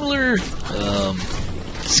 Very similar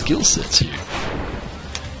skill sets here.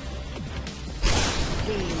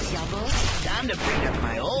 Time to bring up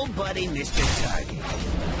my old buddy, Mr. Target.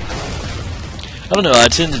 I don't know, I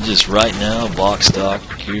tend to just, right now, box stock,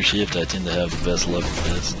 gear shift, I tend to have the best luck with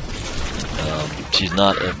this. She's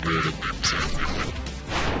not upgraded, so.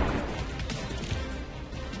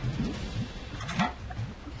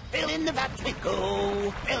 Fill in the vats with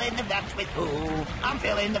goo. Fill in the vats with goo. I'm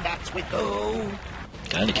filling the vats with goo.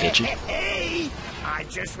 Kinda catchy. Hey, I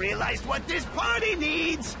just realized what this party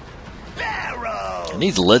needs. Barrels! It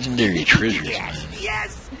needs legendary treasures, yes, man.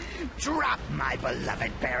 yes! Drop my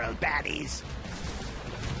beloved barrel baddies.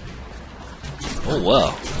 Oh,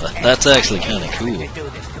 wow. That's actually kind of Hey, cool. happy to do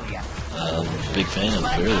this to ya. Big fan of the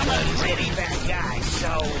barrel I'm a baddies. pretty bad guy, so,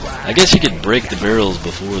 I guess you could break the barrels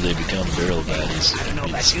before they become barrel baddies. I don't know That'd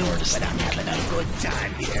be the about you, smartest but I'm thing you having can a good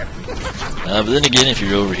time here. But then again, if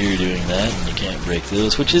you're over here doing that and you can't break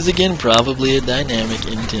those, which is again probably a dynamic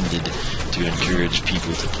intended to encourage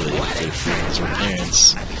people to play with their friends or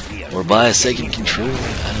parents, or buy a second controller,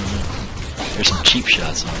 I don't know. There's some cheap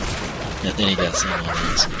shots on it. And then he got some on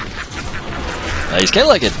this. He's kind of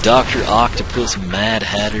like a Dr. Octopus, Mad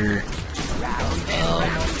Hatter,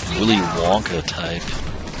 Willy Wonka type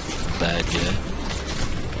bad guy.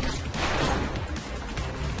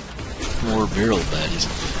 More barrel baddies.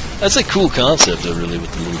 That's a cool concept, though, really,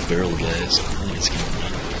 with the little barrel guys. I think it's kind of neat.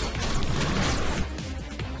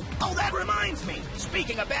 Oh, that reminds me.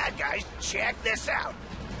 Speaking of bad guys, check this out.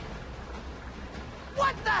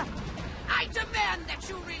 What the? I demand that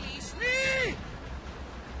you release me!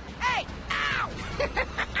 Hey, ow!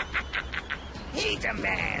 He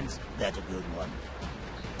demands. That's a good one.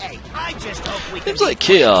 Hey, I just hope we can... Seems like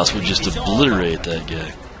Chaos would just obliterate that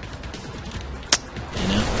guy. You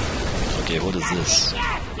know? Okay, what is this?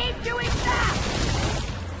 Yes, keep doing that!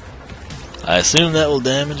 I assume that will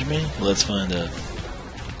damage me? Let's find out.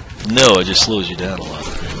 No, it just slows you down a lot,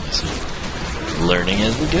 apparently. So, learning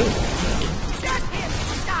as we go. That's him,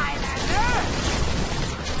 Skylander!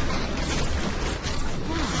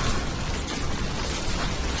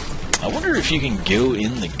 I wonder if you can go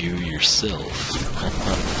in the goo yourself.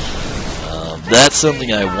 That's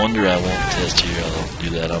something I wonder. I won't test here. I'll do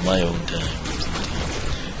that on my own time.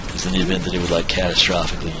 Just in the event that it would like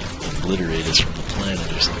catastrophically obliterate us from the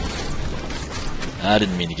planet or something. I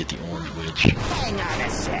didn't mean to get the orange wedge. Hang on a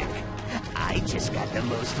sec. I just got the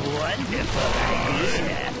most wonderful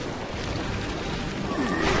idea.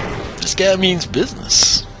 This guy means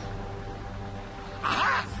business.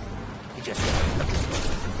 Aha! You just...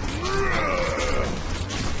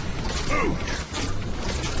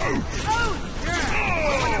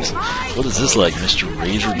 What is this, like Mr.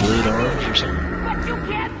 Razorblade Arms or something? But you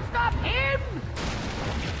can't stop him!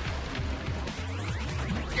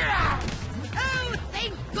 Oh,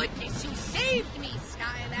 thank goodness you saved me,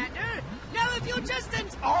 Skylander! Now if you'll just...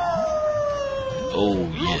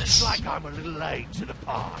 Oh, yes. Looks like I'm a little late to the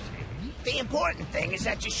party. The important thing is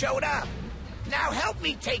that you showed up. Now help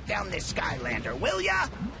me take down this Skylander, will ya?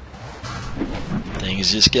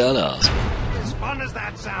 Things just got awesome. As fun as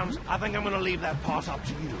that sounds, I think I'm going to leave that part up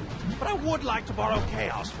to you. But I would like to borrow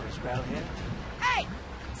Chaos for a spell here. Hey!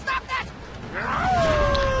 Stop that!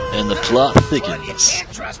 And the plot Well, you thickens.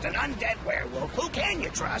 can't trust an undead werewolf. Who can you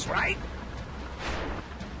trust, right?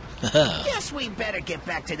 Guess we better get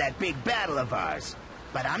back to that big battle of ours.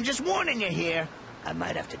 But I'm just warning you here. I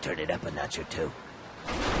might have to turn it up a notch or two.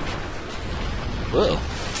 Well,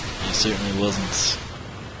 he certainly wasn't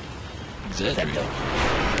exaggerating.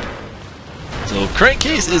 So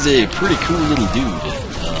Crankcase is a pretty cool little dude.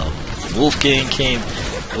 Wolfgang came...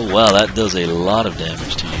 Oh wow, that does a lot of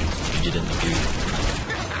damage to you if you get in the goo.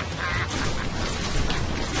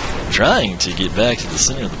 Trying to get back to the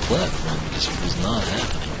center of the platform just was not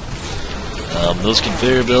happening. Those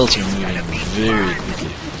conveyor belts are moving very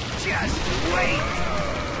quickly. Just wait.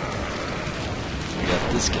 We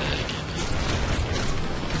got this guy again.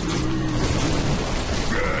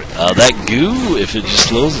 That goo, if it just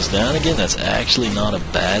slows us down again, that's actually not a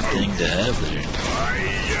bad thing to have there.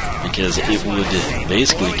 Because it would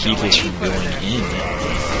basically keep us from going in.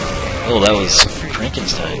 Oh, that was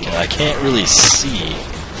Frankenstein. I can't really see.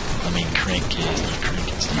 I mean, Crankcase, not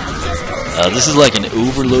Frankenstein. This is like an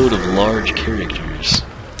overload of large characters.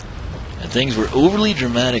 And things were overly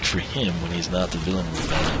dramatic for him when he's not the villain of the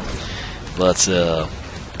battle. But, I'm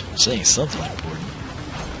saying something important.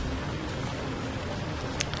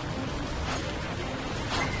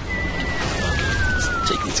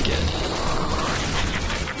 Take this guy.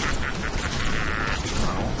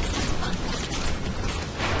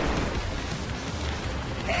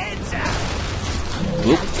 Heads up.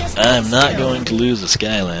 Whoop. I'm not going to lose a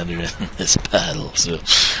Skylander in this battle. So,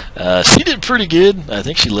 she did pretty good. I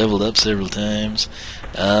think she leveled up several times.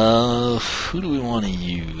 Who do we want to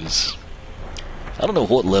use? I don't know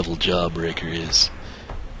what level Jawbreaker is.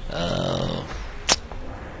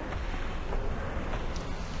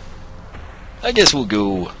 I guess we'll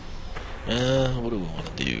go... what do we want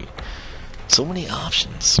to do? So many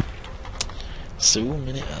options. So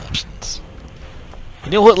many options.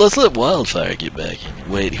 You know what? Let's let Wildfire get back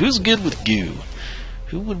in. Wait, who's good with goo?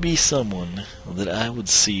 Who would be someone that I would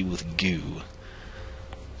see with goo?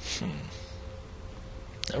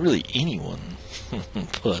 Not really anyone.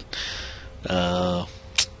 But,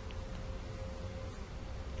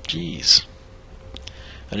 jeez.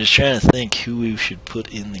 I'm just trying to think who we should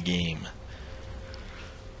put in the game.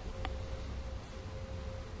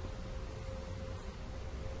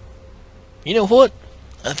 You know what?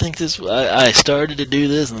 I think this... I started to do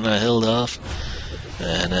this, and then I held off.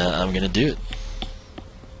 And I'm going to do it.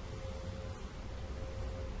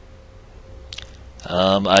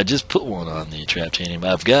 I just put one on the Trap Chain.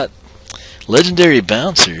 I've got Legendary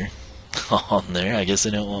Bouncer on there. I guess they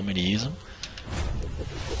don't want me to use them.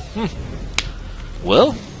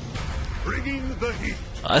 Well, Bringing the heat.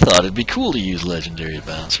 I thought it'd be cool to use Legendary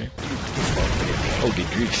Bouncer. Oh, good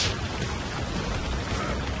grief.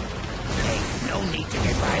 Hey, no No need to get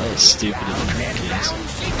That violent. was stupid of the crankcase. Down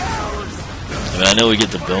she goes. I mean, I know we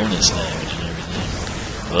get the bonus damage and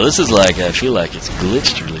everything. Well, this is like, I feel like it's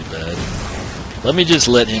glitched really bad. Let me just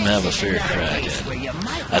let him have a fair crack at it.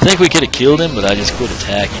 I think we could have killed him, but I just quit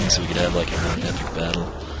attacking so we could have like an epic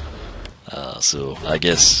battle. So I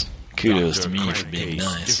guess kudos to me for being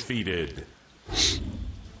nice. Defeated.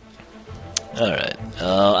 Alright,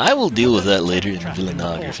 I will deal with that later in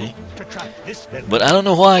villainography. To track this villain. But I don't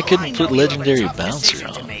know why I couldn't I know put you have a Legendary tough Bouncer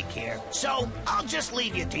decision to on. make here, so I'll just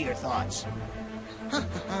leave you to your thoughts.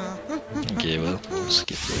 Okay, well, we'll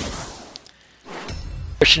skip that.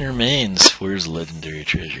 Question remains, where's the Legendary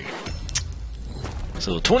Treasure?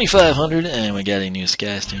 So 2,500, and we got a new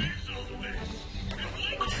Sky Steamer.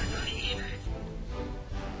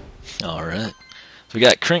 Alright. So we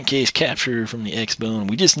got Crankcase Capture from the X-Bone.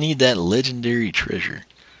 We just need that Legendary Treasure.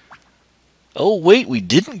 Oh, wait, we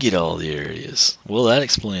didn't get all the areas. Well, that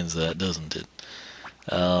explains that, doesn't it?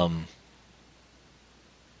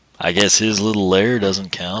 I guess his little lair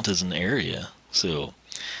doesn't count as an area. So,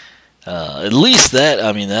 at least that,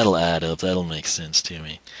 I mean, that'll add up. That'll make sense to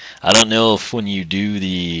me. I don't know if when you do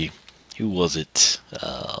the, who was it?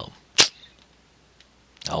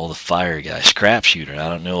 The fire guy, Scrap Shooter. I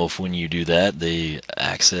don't know if when you do that, they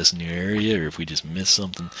access a new area, or if we just missed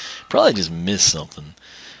something. Probably just missed something.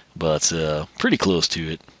 But, pretty close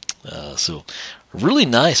to it. So, really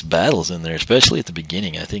nice battles in there, especially at the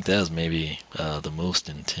beginning. I think that was maybe the most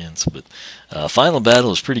intense. But final battle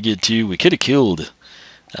was pretty good too. We could have killed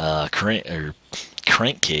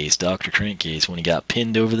Crankcase, Dr. Crankcase, when he got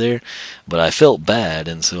pinned over there. But I felt bad,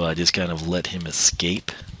 and so I just kind of let him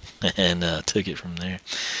escape and took it from there.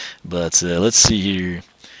 But let's see here.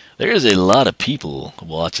 There's a lot of people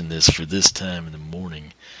watching this for this time in the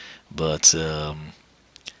morning. But let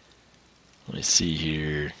me see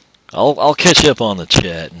here. I'll catch up on the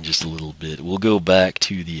chat in just a little bit. We'll go back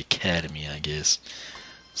to the academy, I guess.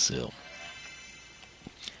 So,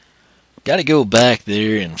 got to go back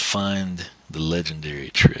there and find the Legendary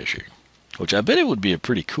Treasure, which I bet it would be a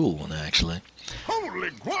pretty cool one, actually.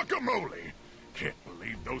 Holy guacamole! Can't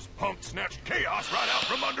believe those punks snatched Chaos right out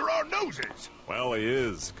from under our noses! Well, he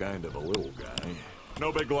is kind of a little guy.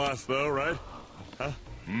 No big loss, though, right? Huh?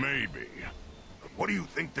 Maybe. But what do you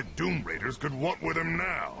think the Doom Raiders could want with him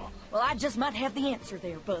now? Well, I just might have the answer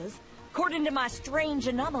there, Buzz. According to my strange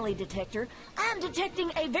anomaly detector, I'm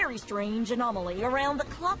detecting a very strange anomaly around the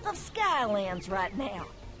clock of Skylands right now.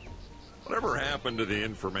 Whatever happened to the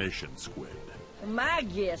information squid? My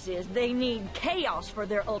guess is they need Chaos for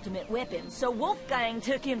their ultimate weapon, so Wolfgang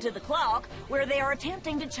took him to the clock, where they are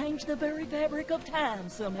attempting to change the very fabric of time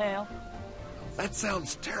somehow. That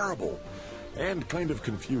sounds terrible. And kind of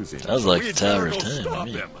confusing. Sounds like the We'd Tower better of go Time to stop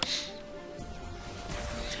me. him.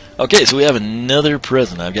 Okay, so we have another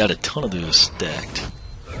present. I've got a ton of those stacked.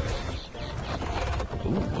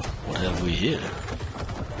 Ooh, what have we here?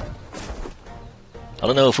 I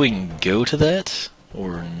don't know if we can go to that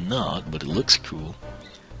or not, but it looks cool.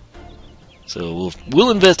 So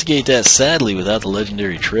we'll investigate that. Sadly, without the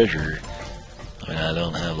Legendary Treasure, I mean, I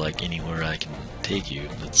don't have like anywhere I can take you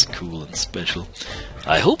that's cool and special.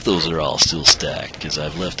 I hope those are all still stacked, because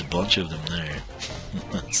I've left a bunch of them there.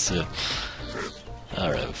 So,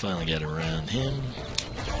 alright, we finally got around him.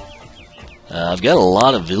 I've got a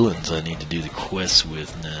lot of villains I need to do the quests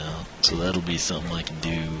with now, so that'll be something I can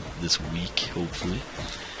do this week, hopefully.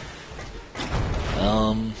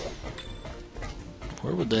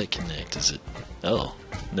 Where would that connect? Is it... Oh,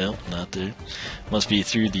 no, not there. Must be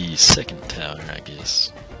through the second tower, I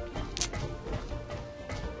guess.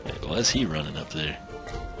 Wait, why is he running up there?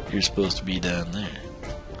 You're supposed to be down there.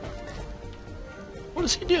 What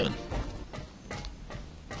is he doing?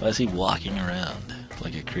 Why is he walking around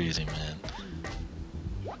like a crazy man?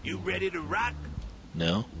 You ready to rock?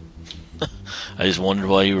 No? I just wondered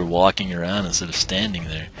why you were walking around instead of standing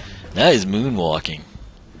there. Now he's moonwalking.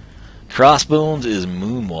 Crossbones is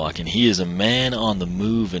moonwalking. He is a man on the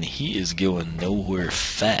move, and he is going nowhere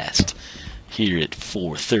fast here at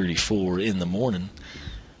 4:34 in the morning.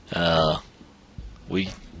 I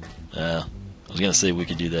was going to say we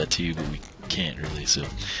could do that too, but we can't really. So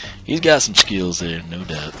he's got some skills there, no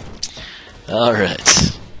doubt.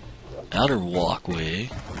 Alright. Outer walkway.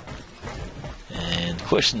 And the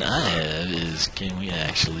question I have is, can we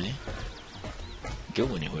actually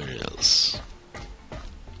go anywhere else?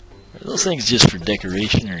 Are those things just for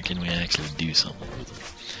decoration, or can we actually do something with them?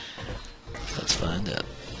 Let's find out.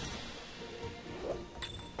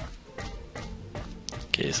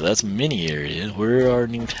 Okay, so that's mini area. Where are our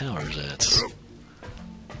new towers at?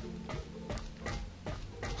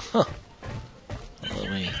 Huh. Let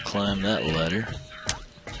me climb that ladder.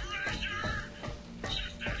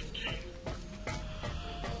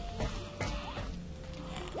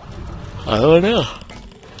 I don't know.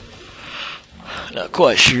 Not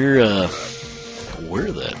quite sure where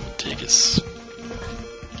that would take us.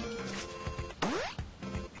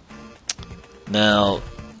 Now,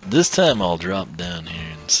 this time I'll drop down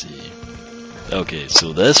here and see. Okay,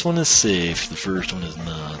 so this one is safe. The first one is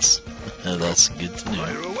not. That's good to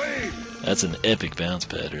know. That's an epic bounce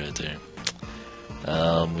pad right there.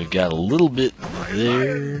 We've got a little bit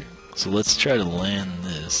there. So let's try to land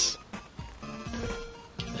this.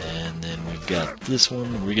 And then we've got this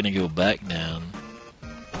one. We're going to go back down.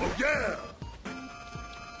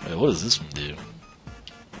 Wait, what does this one do?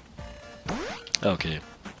 Okay.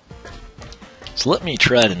 So let me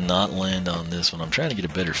try to not land on this one. I'm trying to get a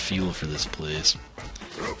better feel for this place.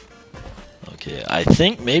 Okay, I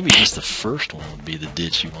think maybe just the first one would be the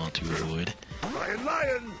ditch you want to avoid.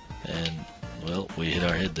 And, well, we hit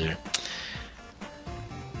our head there.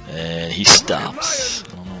 And he stops.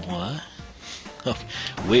 I don't know why. Oh,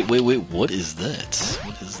 wait, what is that?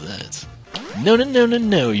 What is that? No,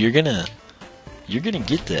 you're gonna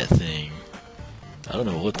get that thing. I don't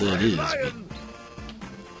know what that is, but...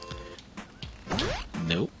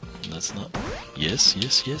 Nope, that's not... Yes. You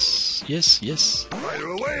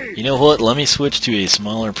know what? Let me switch to a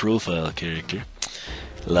smaller profile character.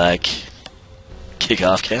 Like...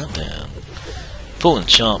 Kickoff Countdown. Pulling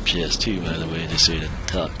Chomp Chest too, by the way, just so he doesn't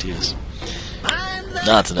talk to us.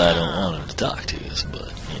 Not that I don't want him to talk to us,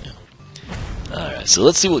 but, you know. Alright, so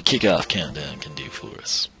let's see what Kickoff Countdown can do for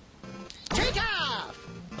us.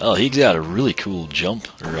 Oh, he got a really cool jump,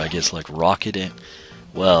 or I guess like rocket.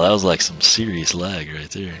 Wow, that was like some serious lag right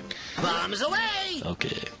there. Bombs away!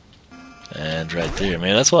 Okay. And right there,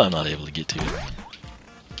 man, that's why I'm not able to get to it.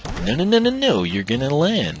 No, you're gonna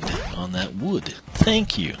land on that wood.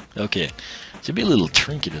 Thank you. Okay. Should be a little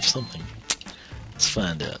trinket of something. Let's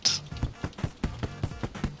find out.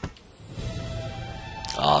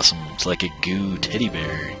 Awesome. It's like a goo teddy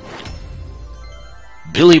bear.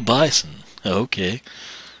 Billy Bison. Okay.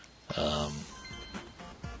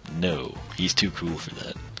 No. He's too cool for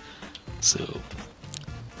that. So...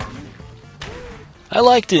 I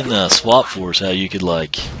liked in Swap Force how you could,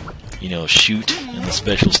 like, you know, shoot in the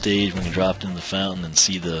special stage when you dropped in the fountain and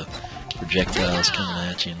see the projectiles coming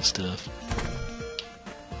at you and stuff.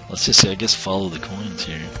 Let's just, I guess, follow the coins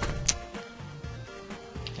here.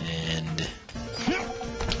 And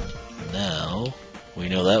now, we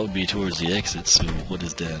know that would be towards the exit, so what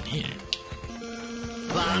is down here?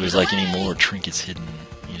 If there's like any more trinkets hidden,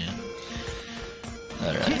 you know?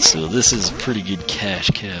 Alright, so this is a pretty good cash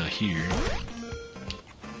cow here.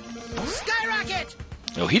 Skyrocket!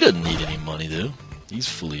 Oh, he doesn't need any money, though. He's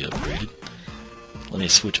fully upgraded. Let me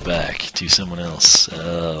switch back to someone else.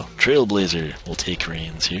 Trailblazer will take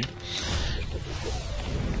reins here.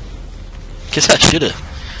 Guess I should've.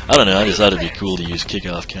 I don't know, I just thought it'd be cool to use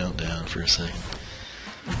Kickoff Countdown for a second.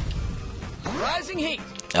 Rising heat.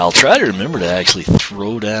 I'll try to remember to actually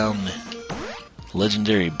throw down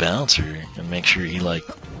Legendary Bouncer and make sure he, like,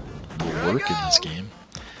 will work in this game.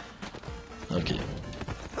 Okay.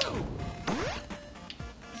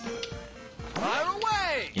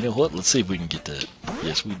 You know what? Let's see if we can get that.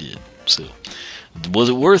 Yes, we did. So, was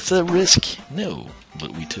it worth the risk? No,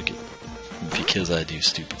 but we took it because I do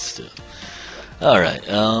stupid stuff. Alright,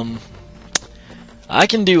 I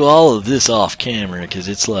can do all of this off camera because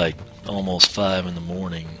it's like almost 5 in the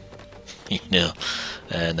morning, you know,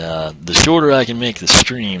 and the shorter I can make the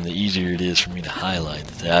stream, the easier it is for me to highlight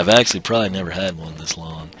the thing. I've actually probably never had one this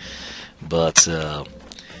long, but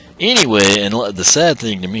anyway, and the sad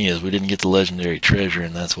thing to me is we didn't get the legendary treasure,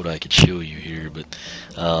 and that's what I could show you here, but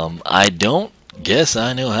I don't guess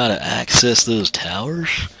I know how to access those towers.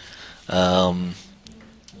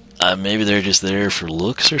 Maybe they're just there for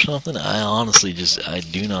looks or something. I honestly I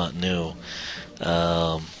do not know.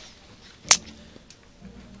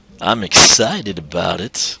 I'm excited about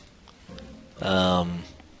it.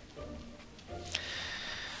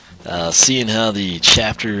 Seeing how the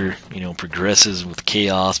chapter, you know, progresses with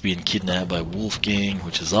Chaos being kidnapped by Wolfgang,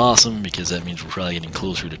 which is awesome because that means we're probably getting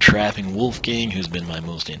closer to trapping Wolfgang, who's been my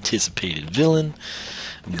most anticipated villain.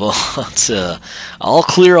 But I'll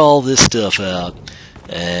clear all this stuff out,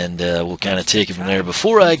 and we'll kind of take it from there.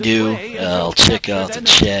 Before I go, I'll check out the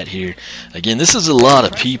chat here. Again, this is a lot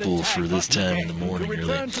of people for this time in the morning,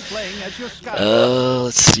 really.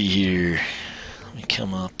 Let's see here. Let me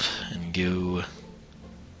come up and go.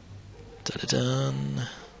 Da-da-dun.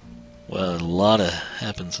 Well, a lot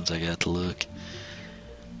happened since I got to look.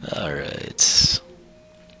 Alright.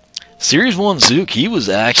 Series 1 Zook, he was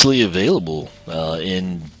actually available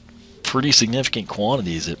in pretty significant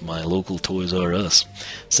quantities at my local Toys R Us.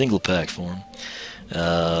 Single pack form.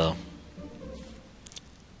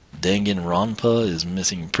 Danganronpa is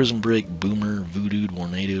missing Prison Break, Boomer, Voodoo,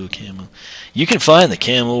 Tornado, Camo. You can find the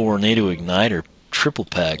Camo Tornado Igniter triple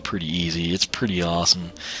pack pretty easy. It's pretty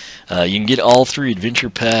awesome. You can get all 3 adventure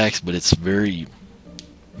packs, but it's very,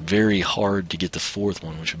 very hard to get the 4th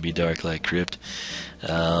one, which would be Darklight Crypt.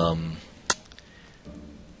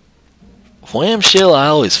 Whamshell, I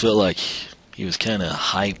always felt like he was kind of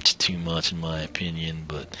hyped too much in my opinion,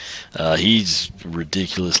 but he's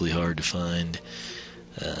ridiculously hard to find.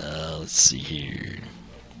 Let's see here.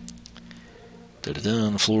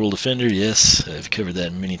 Floral Defender, yes, I've covered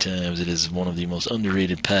that many times. It is one of the most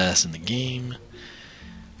underrated pass in the game.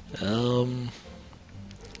 Let's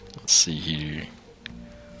see here.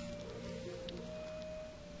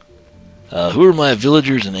 Who are my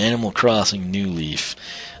villagers in Animal Crossing New Leaf?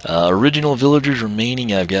 Original villagers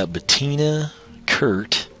remaining, I've got Bettina,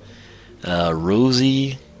 Kurt,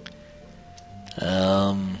 Rosie.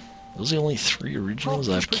 Those are the only 3 originals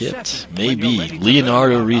I've kept. Maybe.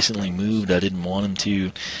 Leonardo recently moved. I didn't want him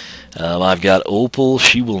to. I've got Opal.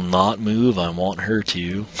 She will not move. I want her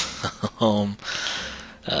to.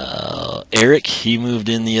 Eric, he moved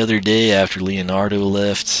in the other day after Leonardo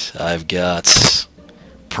left. I've got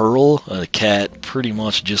Pearl, a cat pretty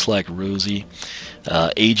much just like Rosie.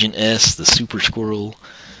 Agent S, the super squirrel.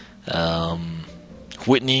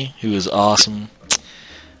 Whitney, who is awesome.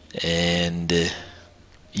 And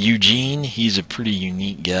Eugene, he's a pretty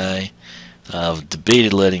unique guy. I've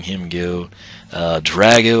debated letting him go.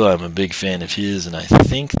 Drago, I'm a big fan of his, and I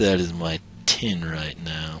think that is my 10 right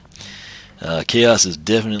now. Chaos is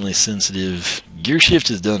definitely sensitive. Gearshift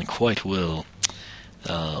has done quite well.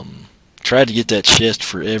 Tried to get that chest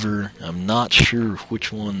forever. I'm not sure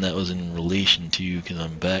which one that was in relation to because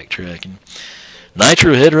I'm backtracking.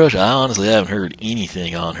 Nitro Headrush, I honestly haven't heard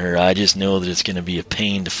anything on her. I just know that it's going to be a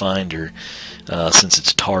pain to find her since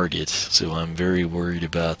it's Target, so I'm very worried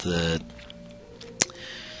about that.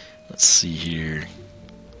 Let's see here.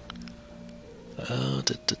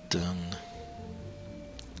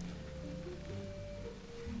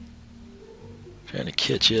 Trying to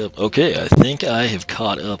catch up. Okay, I think I have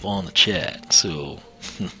caught up on the chat, so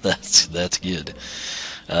that's good.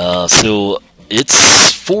 So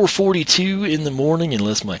it's 4:42 in the morning,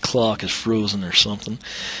 unless my clock is frozen or something.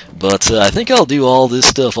 But I think I'll do all this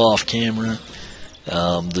stuff off camera.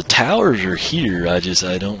 The towers are here. I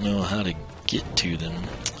don't know how to get to them.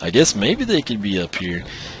 I guess maybe they could be up here.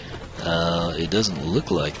 It doesn't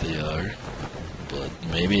look like they are, but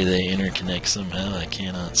maybe they interconnect somehow. I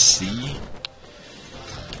cannot see.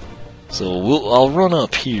 So I'll run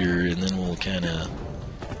up here, and then we'll kind of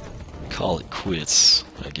call it quits,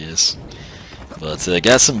 I guess. But I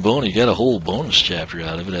got some bonus. Got a whole bonus chapter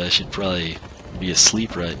out of it. I should probably be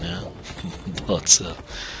asleep right now. But,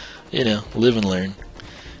 you know, live and learn.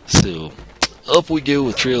 So, up we go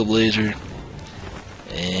with Trailblazer.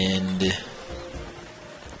 And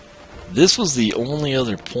this was the only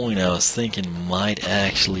other point I was thinking might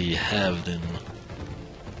actually have them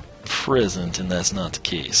present, and that's not the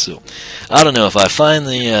case. So I don't know. If I find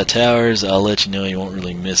the towers, I'll let you know. You won't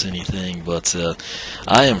really miss anything, but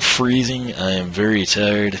I am freezing. I am very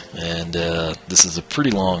tired, and this is a pretty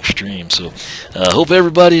long stream, so hope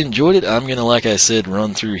everybody enjoyed it. I'm gonna, like I said,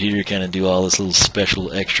 run through here, kind of do all this little special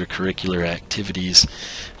extracurricular activities,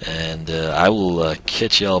 and I will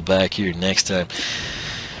catch y'all back here next time.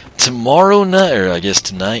 Tomorrow night, or I guess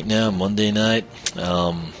tonight now, Monday night,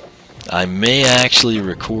 I may actually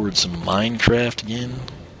record some Minecraft again.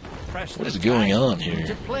 What is going on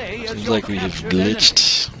here? Seems like we have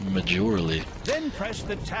glitched majorly.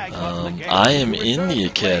 I am in the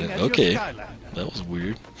academy. Okay, that was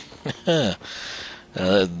weird. That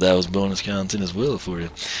was bonus content as well for you.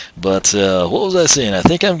 But what was I saying? I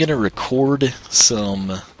think I'm going to record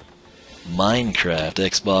some Minecraft,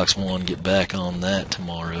 Xbox One, get back on that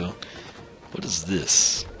tomorrow. What is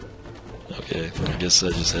this? Okay, I guess I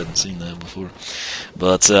just hadn't seen that before.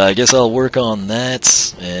 But I guess I'll work on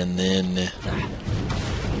that, and then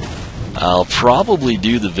I'll probably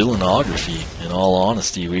do the villainography, in all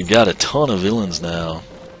honesty. We've got a ton of villains now.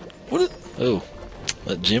 Oh,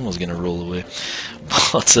 that gem was going to roll away.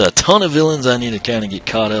 But a ton of villains. I need to kind of get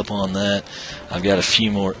caught up on that. I've got a few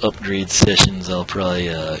more upgrade sessions. I'll probably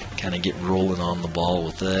kind of get rolling on the ball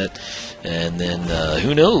with that. And then,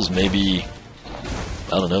 who knows, maybe,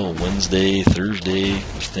 I don't know, Wednesday, Thursday,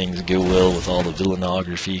 if things go well with all the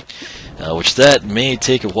villainography, which that may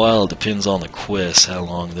take a while. It depends on the quests, how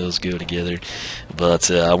long those go together. But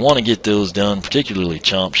I want to get those done, particularly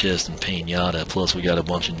Chomp Chest and Pinata, plus we got a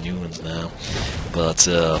bunch of new ones now. But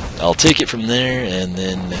I'll take it from there, and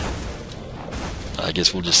then I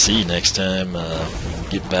guess we'll just see next time. We'll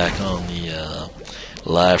get back on the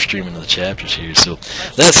live streaming of the chapters here. So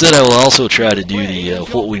that said, I will also try to do the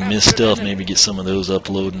what we missed stuff, maybe get some of those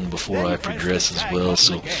uploading before I progress as well.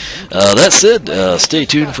 So that said, stay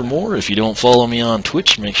tuned for more. If you don't follow me on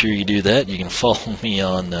Twitch, make sure you do that. You can follow me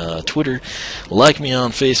on Twitter, like me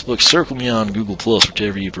on Facebook, circle me on Google+,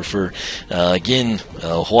 whichever you prefer. Again,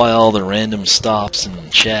 while the random stops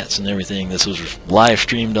and chats and everything, this was live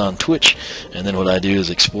streamed on Twitch, and then what I do is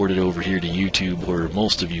export it over here to YouTube, where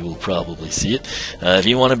most of you will probably see it. If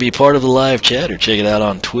you want to be part of the live chat or check it out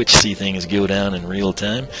on Twitch, see things go down in real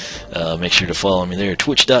time, make sure to follow me there,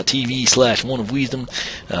 twitch.tv/oneofwisdom.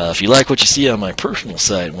 If you like what you see on my personal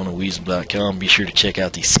site, oneofwisdom.com, be sure to check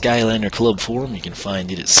out the Skylander Club forum. You can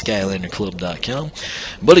find it at skylanderclub.com.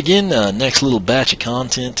 But again, next little batch of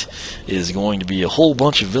content is going to be a whole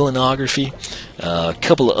bunch of villainography. A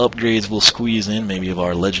couple of upgrades we'll squeeze in, maybe of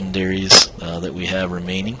our legendaries that we have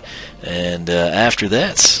remaining. And after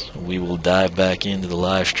that, we will dive back into the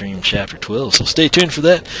live stream Chapter 12. So stay tuned for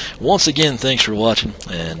that. Once again, thanks for watching,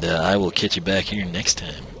 and I will catch you back here next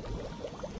time.